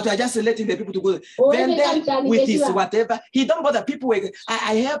we are just letting the people to go. Vendor with his whatever. He don't bother people.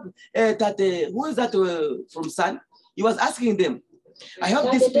 I have that, who is that from Sun? He was asking them. I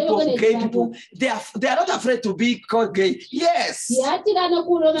hope these people, gay people, they are not afraid to be called gay. Yes.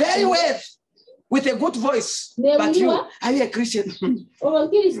 Very well. With a good voice. But you, are you a Christian?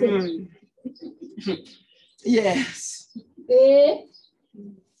 Yes.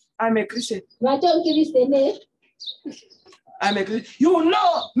 I'm a Christian. I'm a Christian. You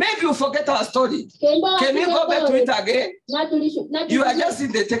know, maybe you forget our story. Can you go back to it again? You are just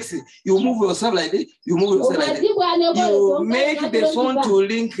in the taxi. You move yourself like this. You move yourself like this. You make the phone to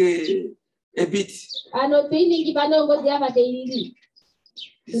link a bit.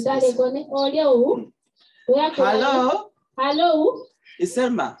 Hello? Hello? It's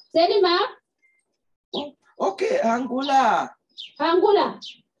Selma. Selma? Okay, Angola. Angola.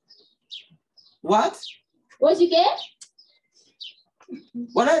 What? What you get?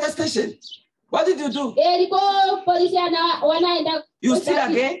 What are the station? What did you do? You steal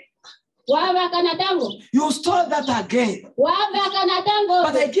again? You stole that again.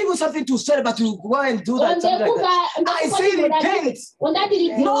 But I give you something to sell, but you go and do that. Like that. I say repent.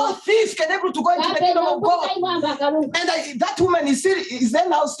 No thief can able to go into the kingdom of God. And that woman is there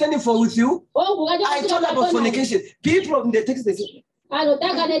now standing for with you. I told about fornication. People in the text, they say,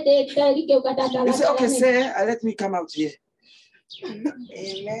 okay, sir, let me come out here.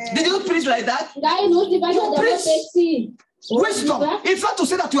 Amen. Did you preach like that? You preach wisdom. It's not to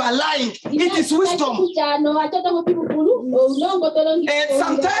say that you are lying. It is wisdom. And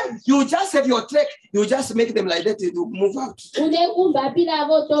sometimes you just have your trick. You just make them like that to move out.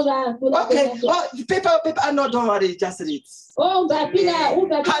 Okay. Oh, paper. No, don't worry. Just read.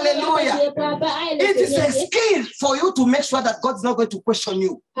 Hallelujah. It is a skill for you to make sure that God is not going to question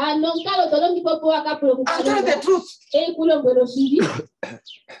you. I'm telling the truth.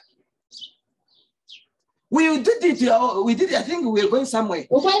 We did it. I think we were going somewhere.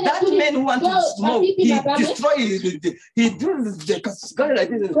 That man who wanted to smoke, he destroyed. He drew the gun like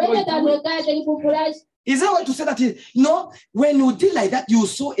this. Is that what to say that? No, when you did like that, you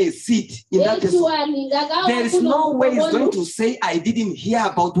sow a seed in that person. There is no way he's going to say, I didn't hear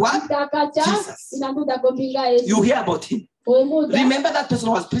about what? Jesus. You hear about him. Remember that person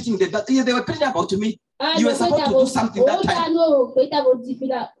was preaching that they were preaching about me. You were supposed to do something that time.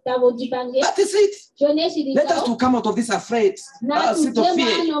 That is it. Let us to come out of this afraid, state of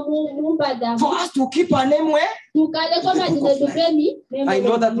fear. For us to keep our name where? I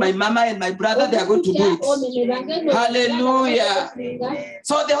know that my mama and my brother, they are going to do it. Hallelujah.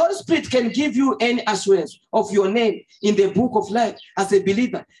 So the Holy Spirit can give you any assurance of your name in the book of life as a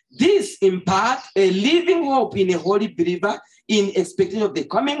believer. This imparts a living hope in a holy believer in expectation of the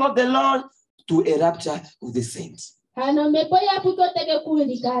coming of the Lord to a rapture of the saints. Can't you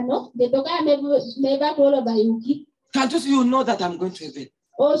know that I'm going to heaven?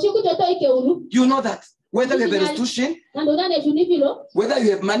 You know that. Whether you have a restitution, whether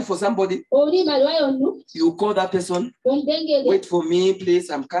you have money for somebody, you call that person, wait for me, please,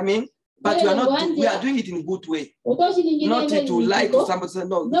 I'm coming. But we are doing it in a good way. Not to lie to somebody.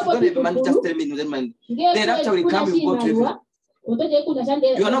 No, if you don't have money, just tell me no money. The rapture will come, you go to heaven. You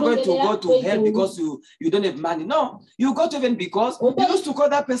are not going to go to hell because you don't have money. No, you go to heaven because you used to call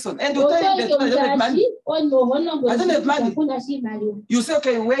that person and you tell him that I don't have money. I don't have money. You say,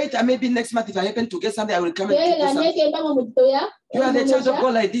 okay, wait, and maybe next month if I happen to get something, I will come and give you something. You are the child of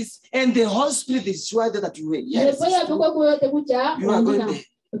God like this, and the Holy Spirit is sure that you will. Yes, you are going there.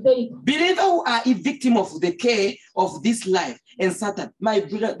 Believers who are a victim of the care of this life and Satan, my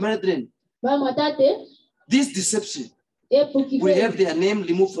brethren, this deception will have their name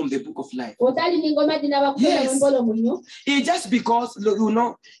removed from the book of life. Yes. It's just because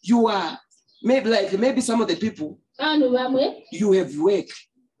you are maybe some of the people you have work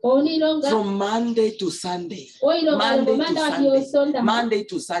from Monday to Sunday, Monday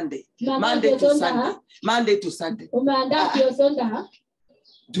to Sunday.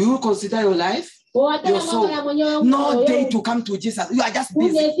 Do you consider your life? Your soul, no day to come to Jesus. You are just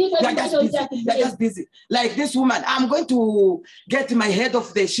busy. You are just busy. Like this woman, I'm going to get my head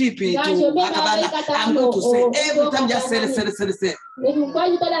of the sheep to Hakabana. I'm going to say every time, just say.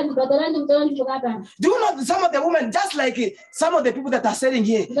 Do you know some of the women, just like some of the people that are selling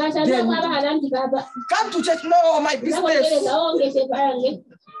here, come to church? No, my business.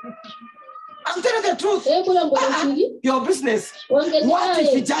 I'm telling the truth. Your business. What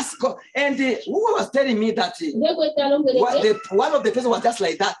if you just go? And who was telling me that one of the person was just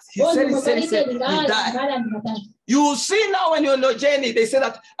like that. He said, he died. You see now when you're on a journey, they say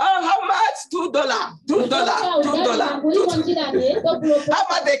that, oh, how much? $2, $2, $2. How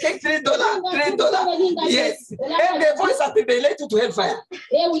much they take? $3, $3. Yes. And the voice of people, they let you to hellfire.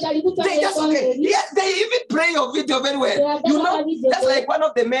 They just okay. Yes, they even play your video very well. You know, that's like one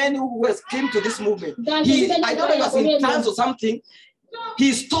of the men who came to this movement. I don't know, he was in trance or something.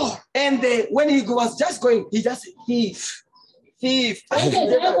 He stole, and when he was just going, he just thief. Thief. What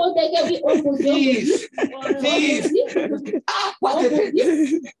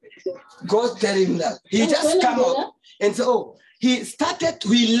God tell him that. He just come out and say, oh, he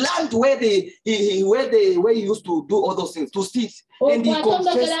learned where he used to do all those things, to steal. And he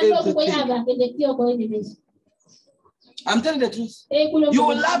confessed everything. I'm telling the truth. You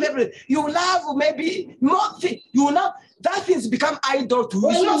will love everything. You will love maybe nothing. You will love that things become idol to you.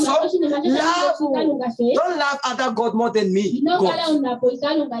 It's not so. Don't love other God more than me. God. I'm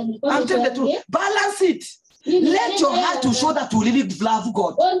telling the truth. Balance it. Let your heart to show that you really love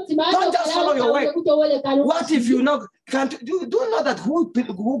God. Don't just follow your way. What if you know? Can't you do know that who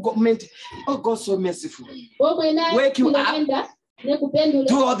meant? Oh, God, so merciful. Wake you up.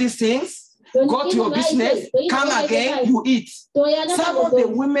 Do all these things. Go to your business, come again, you eat. Some of the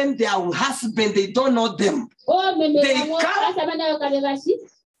women, their husband, they don't know them. They come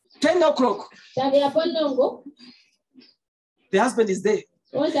 10 o'clock. The husband is there.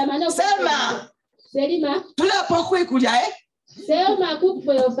 Selma, tula pokwe kuja Selma, cook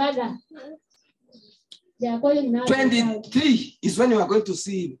for your father. 23 is when you are going to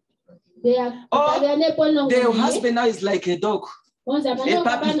see him. Oh, their husband now is like a dog. A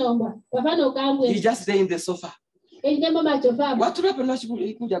puppy. He just stay in the sofa. What happened?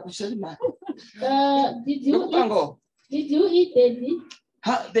 Did you eat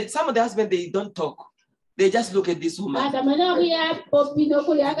it? Some of the husbands, they don't talk. They just look at this woman.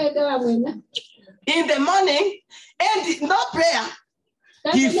 In the morning, and no prayer.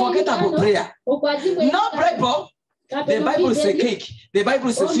 He forget about prayer. No Bible. The Bible is a cake. The Bible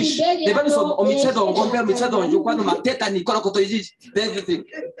is a fish. The Bible is everything.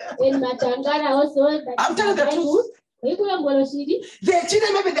 I'm telling the truth. The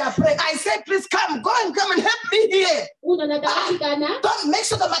children, maybe they are praying. I said, please come and help me here. Don't make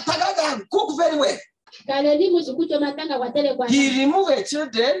sure that my cook very well. He removed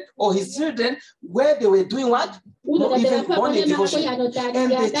children or his children where they were doing what? Not even morning devotion. And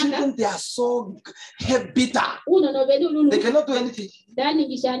the children, they are so bitter. They cannot do anything.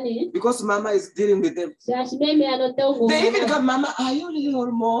 Because Mama is dealing with them. They even come, Mama, are you really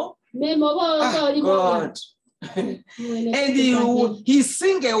HOREMOW? God. And he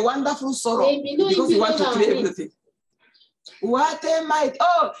sing a wonderful sorrow because he wants to play everything. What am I?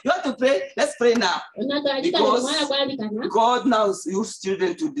 Oh, you want to pray? Let's pray now. Because God now uses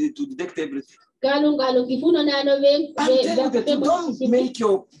children to detect everything. I'm telling you, don't make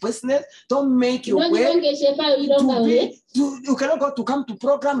your business, don't make your way. You cannot go to come to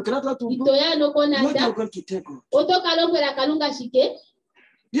program, you cannot go to do. What are you going to take?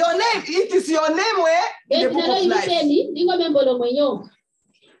 Your name, it is your name where? In the book of life.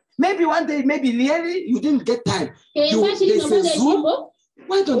 Maybe one day, maybe really, you didn't get time. They say Zoom.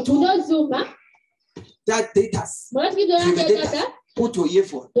 Why don't you Zoom? That data. Put your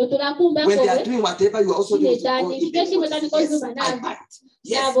earphone. When they are doing whatever, you also need to go in the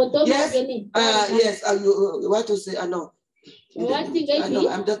yes. Yes. What to say? I know.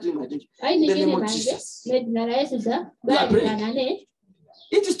 I'm just doing my duty. In the name of Jesus. We are praying.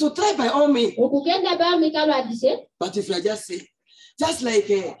 It is to try by all means. But if you just say, just like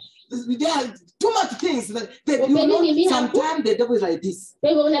there are too much things that you know, sometimes the devil is like this.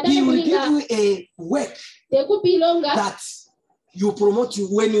 He will give you a work that you promote you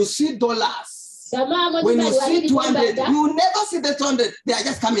when you see dollars. When you see 200, you never see the 200. They are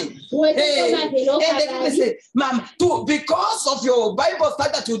just coming. Hey. And they say, Ma'am, because of your Bible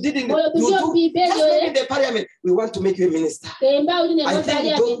study that you did in the parliament, we want to make you a minister. I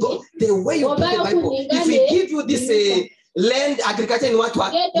think the way you do the Bible, if we give you this land, agriculture, and what you are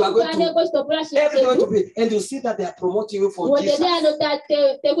going to be, and you see that they are promoting you for Jesus. Mama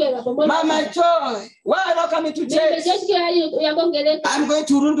Joy, why are you not coming to church? I'm going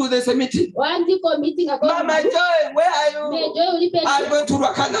to run to the cemetery. Mama Joy, where are you? I'm going to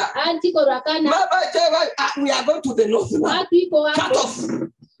Rakana. Mama Joy, we are going to the north now. Cut off.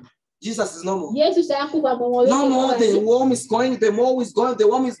 Jesus is no more. No more. The worm is going. The worm is going. The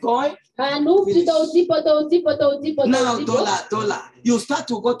worm is going. Now, dollar. You start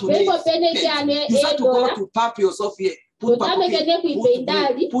to go to you start to go to pap yourself here. Put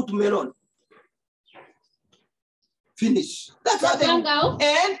melon. Finish. That's how they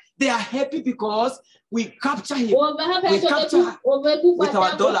and they are happy because we capture him. We capture her with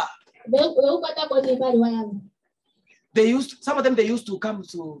our dollar. They used some of them. They used to come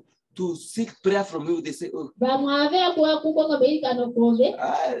to seek prayer from you. They say, "Oh,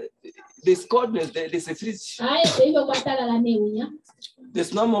 they scored. There's a fridge.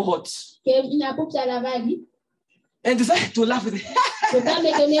 There's no more hot." And decide to laugh with it.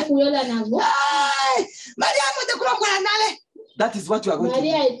 That is what you are going to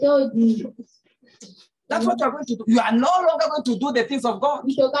do. That's what you are going to do. You are no longer going to do the things of God.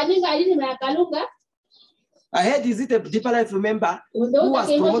 I heard, is it a deeper life? Remember, who was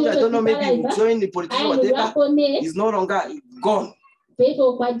promoted? I don't know, maybe you joined the politician, whatever. Is no longer gone.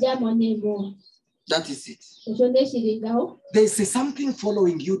 That is it. There is something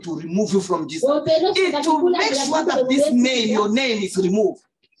following you to remove you from Jesus. It to make sure that this name, your name is removed.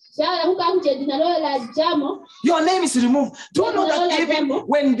 Your name is removed. Do you know that even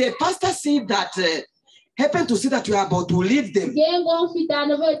when the pastor said that, happen to see that you are about to leave them,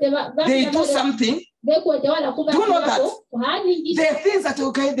 they do something. Do you know that? There are things that,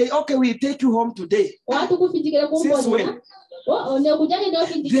 okay, we take you home today. Since when? They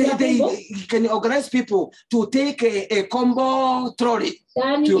can organize people to take a combo trolley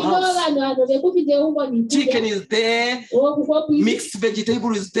to your house. Chicken is there, mixed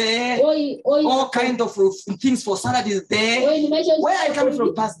vegetable is there, all kind of things for salad is there. Where are you coming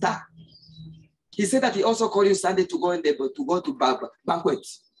from, Pastor? He said that he also called you Sunday to go to banquet.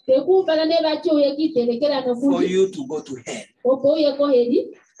 For you to go to hell.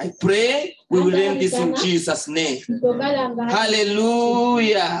 I pray we will learn this in Jesus' name.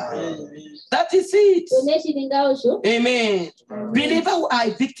 Hallelujah. That is it. Amen. Believers who are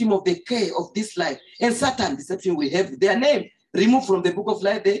a victim of the care of this life and Satan deception will have their name removed from the book of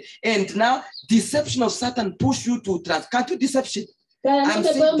life there. And now deception of Satan push you to can't you deception? I'm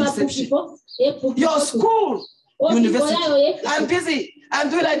saying deception. Your school, university. I'm busy. I'm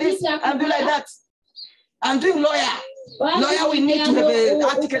doing like this. I'm doing like that. I'm doing lawyer. Lawyer, we need to have an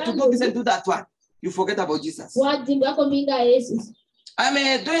article to do this and do that one. You forget about Jesus. I'm doing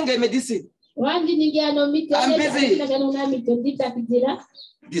a medicine. I'm busy.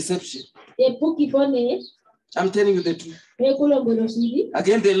 Deception. I'm telling you the truth.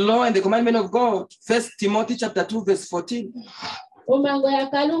 Again, the law and the commandment of God. 1 Timothy chapter 2, verse 14. And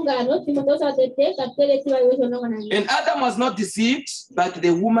Adam was not deceived, but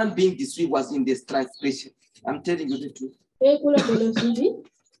the woman being deceived was in this transgression. I'm telling you the truth.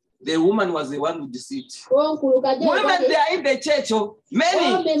 The woman was the one who deceived. Women, they are in the church,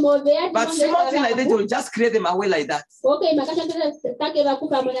 many. But something like that, will just create them away like that.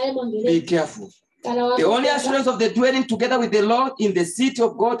 Be careful. The only assurance of the dwelling together with the Lord in the city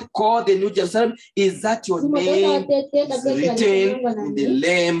of God called the New Jerusalem is that your name is written in the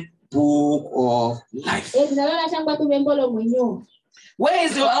Lamb Book of Life. Where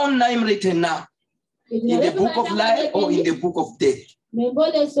is your own name written now? In the book of life or in the book of death? The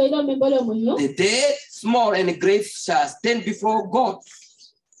dead, small and great, shall stand before God,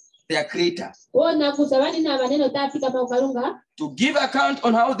 their creator, to give account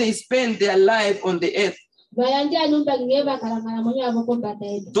on how they spend their life on the earth.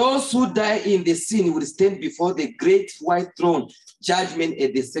 Those who die in the sin will stand before the great white throne, judgment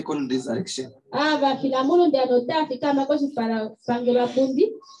at the second resurrection.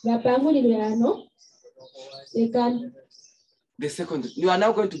 The second, you are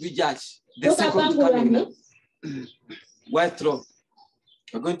now going to be judged. The second coming now. White throne.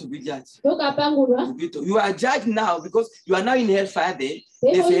 You're going to be judged. You are judged now because you are now in hellfire there.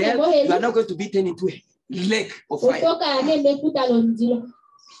 There's hell, you are not going to be turned into a lake of fire.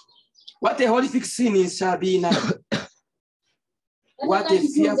 What a horrific sin is shall be now. What a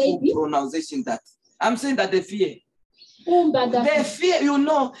fearful pronunciation that. I'm saying that the fear. The fear, you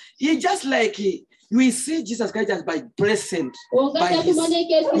know, it's just like we see Jesus Christ just by present, by his,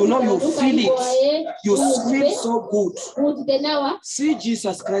 you know, you feel it, you feel so good. See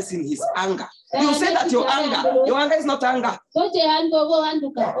Jesus Christ in his anger. You say that your anger is not anger.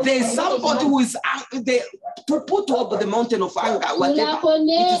 There is somebody who is to put up the mountain of anger, whatever.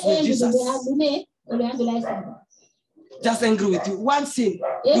 It is with Jesus. Just angry with you. One sin,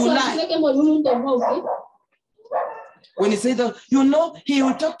 you lie. When he said that, you know, he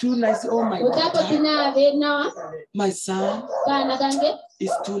will talk to you and I say, oh my God, my son,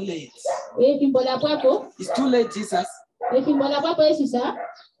 It's too late. It's too late, Jesus.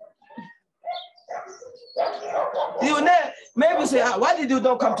 You know, maybe say, why did you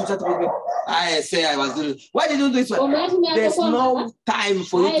not come to church with me? I say I was doing. Why did you do this one? There's no time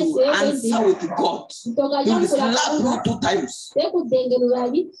for you to answer with God. He will slap you 2 times.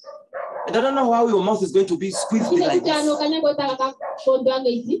 I don't know how your mouth is going to be squeezed like this.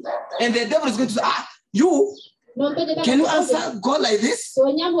 And the devil is going to say, you. Can you answer God like this?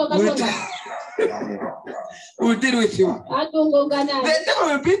 We'll deal with you. The devil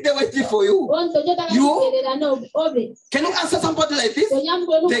will be there waiting for you. Can you answer somebody like this?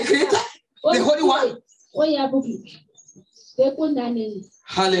 The Creator, the Holy One.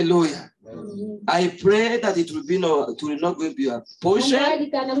 Hallelujah. I pray that it will not going to be a portion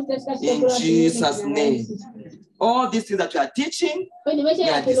in Jesus' name. All these things that we are teaching, we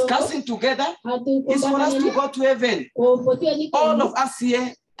are discussing together, is for us to go to heaven. All of us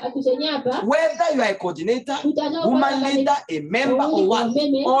here, whether you are a coordinator, woman leader, a member, or what,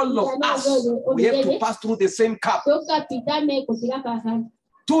 all of us, we have to pass through the same cup.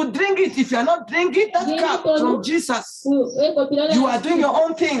 To drink it, if you are not drinking that cup from Jesus, you are doing your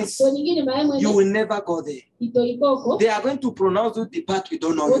own things. You will never go there. They are going to pronounce you depart, we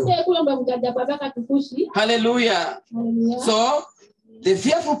don't know you. Hallelujah. So, the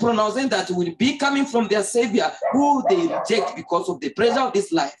fearful pronouncing that will be coming from their Savior, who they reject because of the pressure of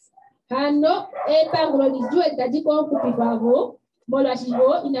this life.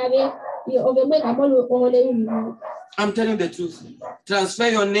 I'm telling the truth. Transfer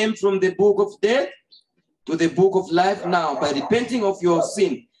your name from the book of death to the book of life now by repenting of your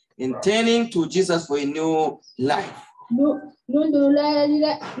sin and turning to Jesus for a new life.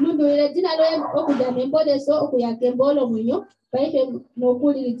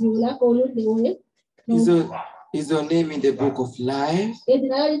 Is your name in the book of life?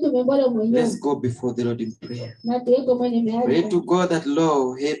 Let's go before the Lord in prayer. Pray to God that,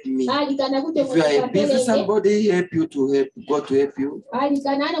 Lord, help me. If you are a busy somebody, help you to help God to help you.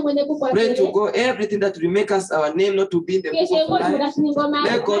 Pray to God everything that will make us our name not to be in the book of life.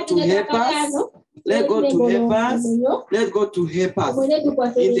 Let God to help us. Let God to help us. Let God to help us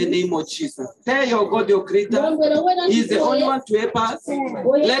in the name of Jesus. Tell your God, your Creator, He is the only one to help us.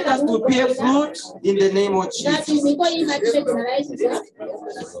 Let us to bear fruit in the name of Jesus.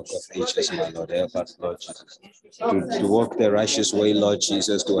 Jesus, my Lord, help us, Lord Jesus, to walk the righteous way, Lord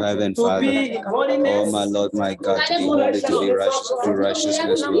Jesus, to heaven, Father. Oh, my Lord, my God, to be holy, to be righteous, to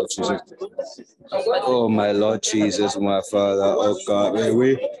righteousness, Lord Jesus. Oh, my Lord Jesus, my Father, oh God, may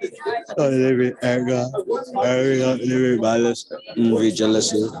we not live in anger, may we not live in malice, be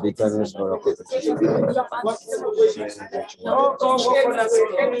jealousy, bitterness, or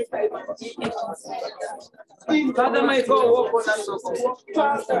Father, my God, walk on us.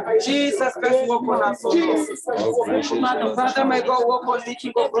 Jesus Christ, walk on us. Father, my God, walk on the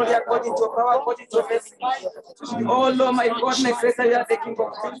King of glory according to power, according to mercy. Oh, Lord, my God, my Creator, you are the King of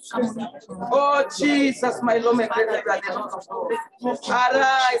glory. Oh, Jesus, my Lord, my Creator, you are the Lord of glory.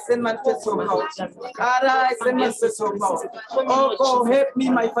 Arise and manifest your power. Arise and manifest your power. Oh, God, help me,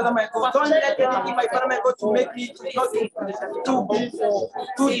 my Father, my God. Don't let anything, my Father, my God, to make me not to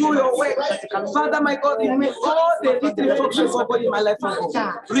do your work. Father, my God, remove all the little foxes of God in my life, oh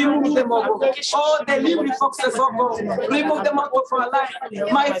God. Remove them, oh God. All the little foxes, oh God. Remove them out of my life.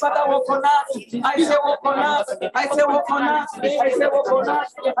 My Father, walk on us. I say walk on us. I say walk on us. I say walk on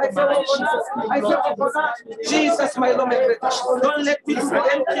us. I say walk on us. I say walk on us. Jesus, my Lord, my God. Don't let me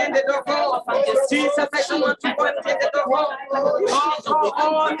empty the door. Jesus, I don't want to go empty the door.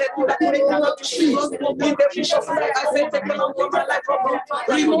 All the things that make me not to see in the vision of life. I say take them out of my life, oh God.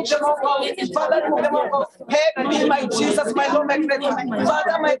 Remove them, oh God. Father, remove them, oh God. Help me, my Jesus, my Lord, my Creator.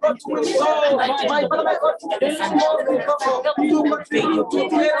 Father, my God, to restore. My Father, my God, to restore. To continue to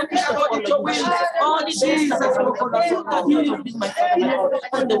do everything according to your will. Oh, Jesus, oh God.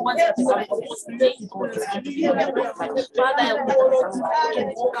 And the ones that are supposed to make God is Father, I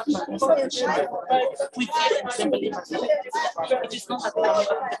woke up my conversation with you and trembling. It is not that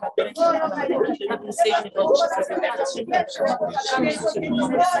I've been saying it, Lord Jesus.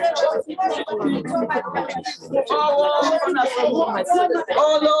 Oh Lord, walk on us, oh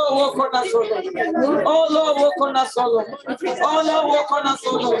Lord, walk on us, oh Lord. Oh Lord, walk on us, oh Lord. Oh Lord, walk on us,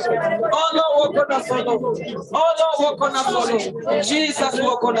 oh oh God. Oh Lord, walk on us, oh Lord. Jesus,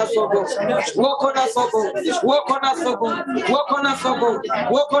 walk on us, oh God. Walk on us, oh God. Walk on us, oh God. Walk on us, oh God.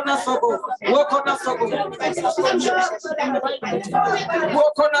 Walk on us, oh God. Walk on us, oh God.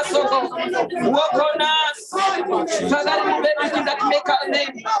 Walk on us, oh God. Walk on us. Father, remove everything that make our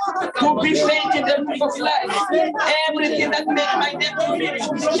name to be changed in the book of life. Everything that make my name to be in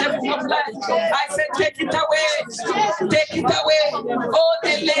the book of life. I say, take it away. Take it away. All the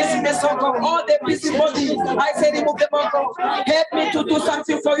laziness of God, all the busybody. I say, remove them, oh God. Help me to do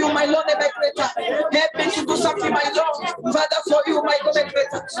something for you, my Lord and my Creator. Help me to do something, my Lord. Father, for you, my God and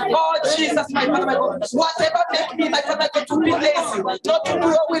Creator. Oh, Jesus, my Father, my God. Whatever make me, my Father, God, to be lazy, not to do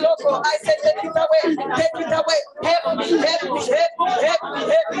your will, oh God. I say, take it away. Take it away. Help me, help me, help me, help me,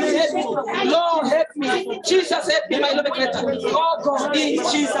 help me, help me. Lord, help me. Jesus, help me, my Lord and Creator. Oh God, in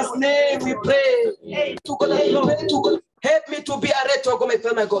Jesus' name we pray. To God, to God. Help me to be arrayed, oh God, my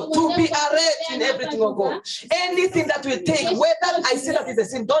Father, my God. To be arrayed in everything, oh God. Anything that will take, whether I say that is a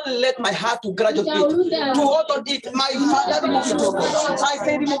sin, don't let my heart to grudge on it, to hold on it. My Father, remove it, oh God. I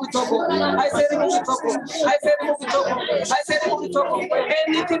say remove it, oh God. I say remove it, oh God. I say remove it, oh God. I say remove it, oh God.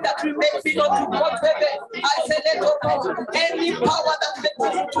 Anything that will make me not to go to heaven, I say let go, God. Any power that makes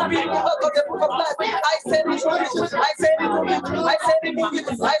me to be moved out of the book of life, I say remove it. I say remove it. I say remove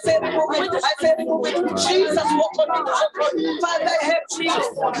it. I say remove it. I say remove it. Jesus, walk on me. Father, help me.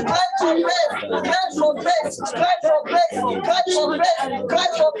 Cry for grace. Cry for grace. Cry for grace. Cry for grace. Cry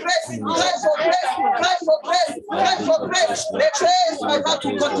for grace. Cry for grace. Cry for grace. Cry for grace. The grace, my God, to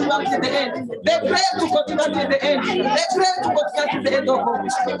continue to the end. The grace to continue to the end. The grace to continue to the end of God.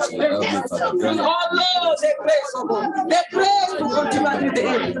 Oh Lord, the grace of God. The grace to continue to the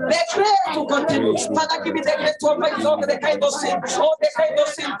end. The grace to continue. Father, give me the grace to overcome all the kind of sin. All the kind of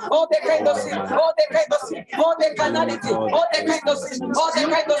sin. All the kind of sin. All the kind of sin. All the carnality. All the kind of sin, all the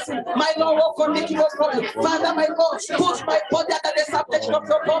kind of sin. My Lord, walk on me, no problem. Father, my God, put my body under the subjection of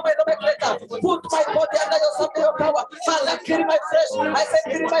your power, my Lord, my Creator. Put my body under your subjection of power. Father, kill my flesh. I say,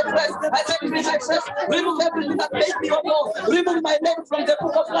 kill my flesh. I say, kill my flesh. Remove everything that makes me your Lord. Remove my name from the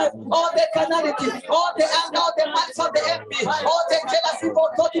book of life. All the carnality, all the anger, all the malice, all the envy, all the jealousy, all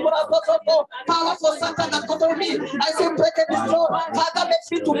the power for Satan that control me. I say, break and destroy. Father, make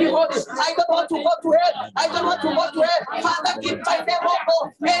me to be holy. I don't want to go to hell. I don't want to go to hell. Father, keep my name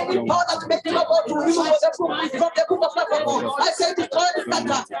up. Any power that makes me go to remove the book from the book of life. I say, destroy the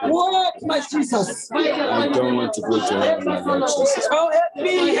Satan. Walk, my Jesus. I don't want to go to hell, my Lord Jesus. Oh, help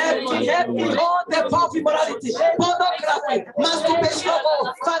me, help me, help me. All the power of immorality, pornography, masturbation,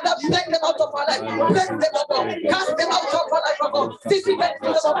 Father, break them out of our life. Break them out. Cast them out of our life. Discipline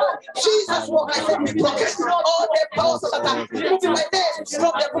them out. Jesus, walk. I say, be broken. All the powers of Satan, removing my name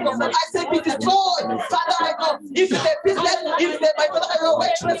from the book of life. I say, be destroyed. Father, I know. If they business, if they my brother, I know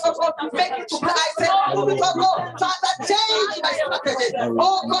righteousness of God, make it to play. I say, move it on, God. Father, change my strategy.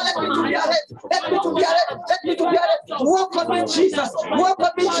 Oh God, let me to be arrest. Let me to be arrest. Let me to be arrest. Work on me, Jesus. Work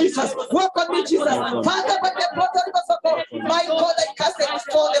on me, Jesus. Work on me, Jesus. Father, when they brought the rivers of God, my God, I cast and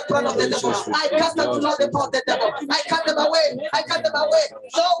destroy the plan of the devil. I cast and destroy the plan of the devil. I cast them away. I cast them away.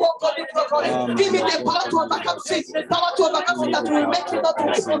 So work on me, God. Give me the power to overcome sin. Power to overcome sin that will make me not to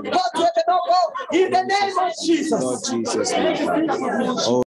go to heaven, oh God. In the name of Jesus. Lord Jesus.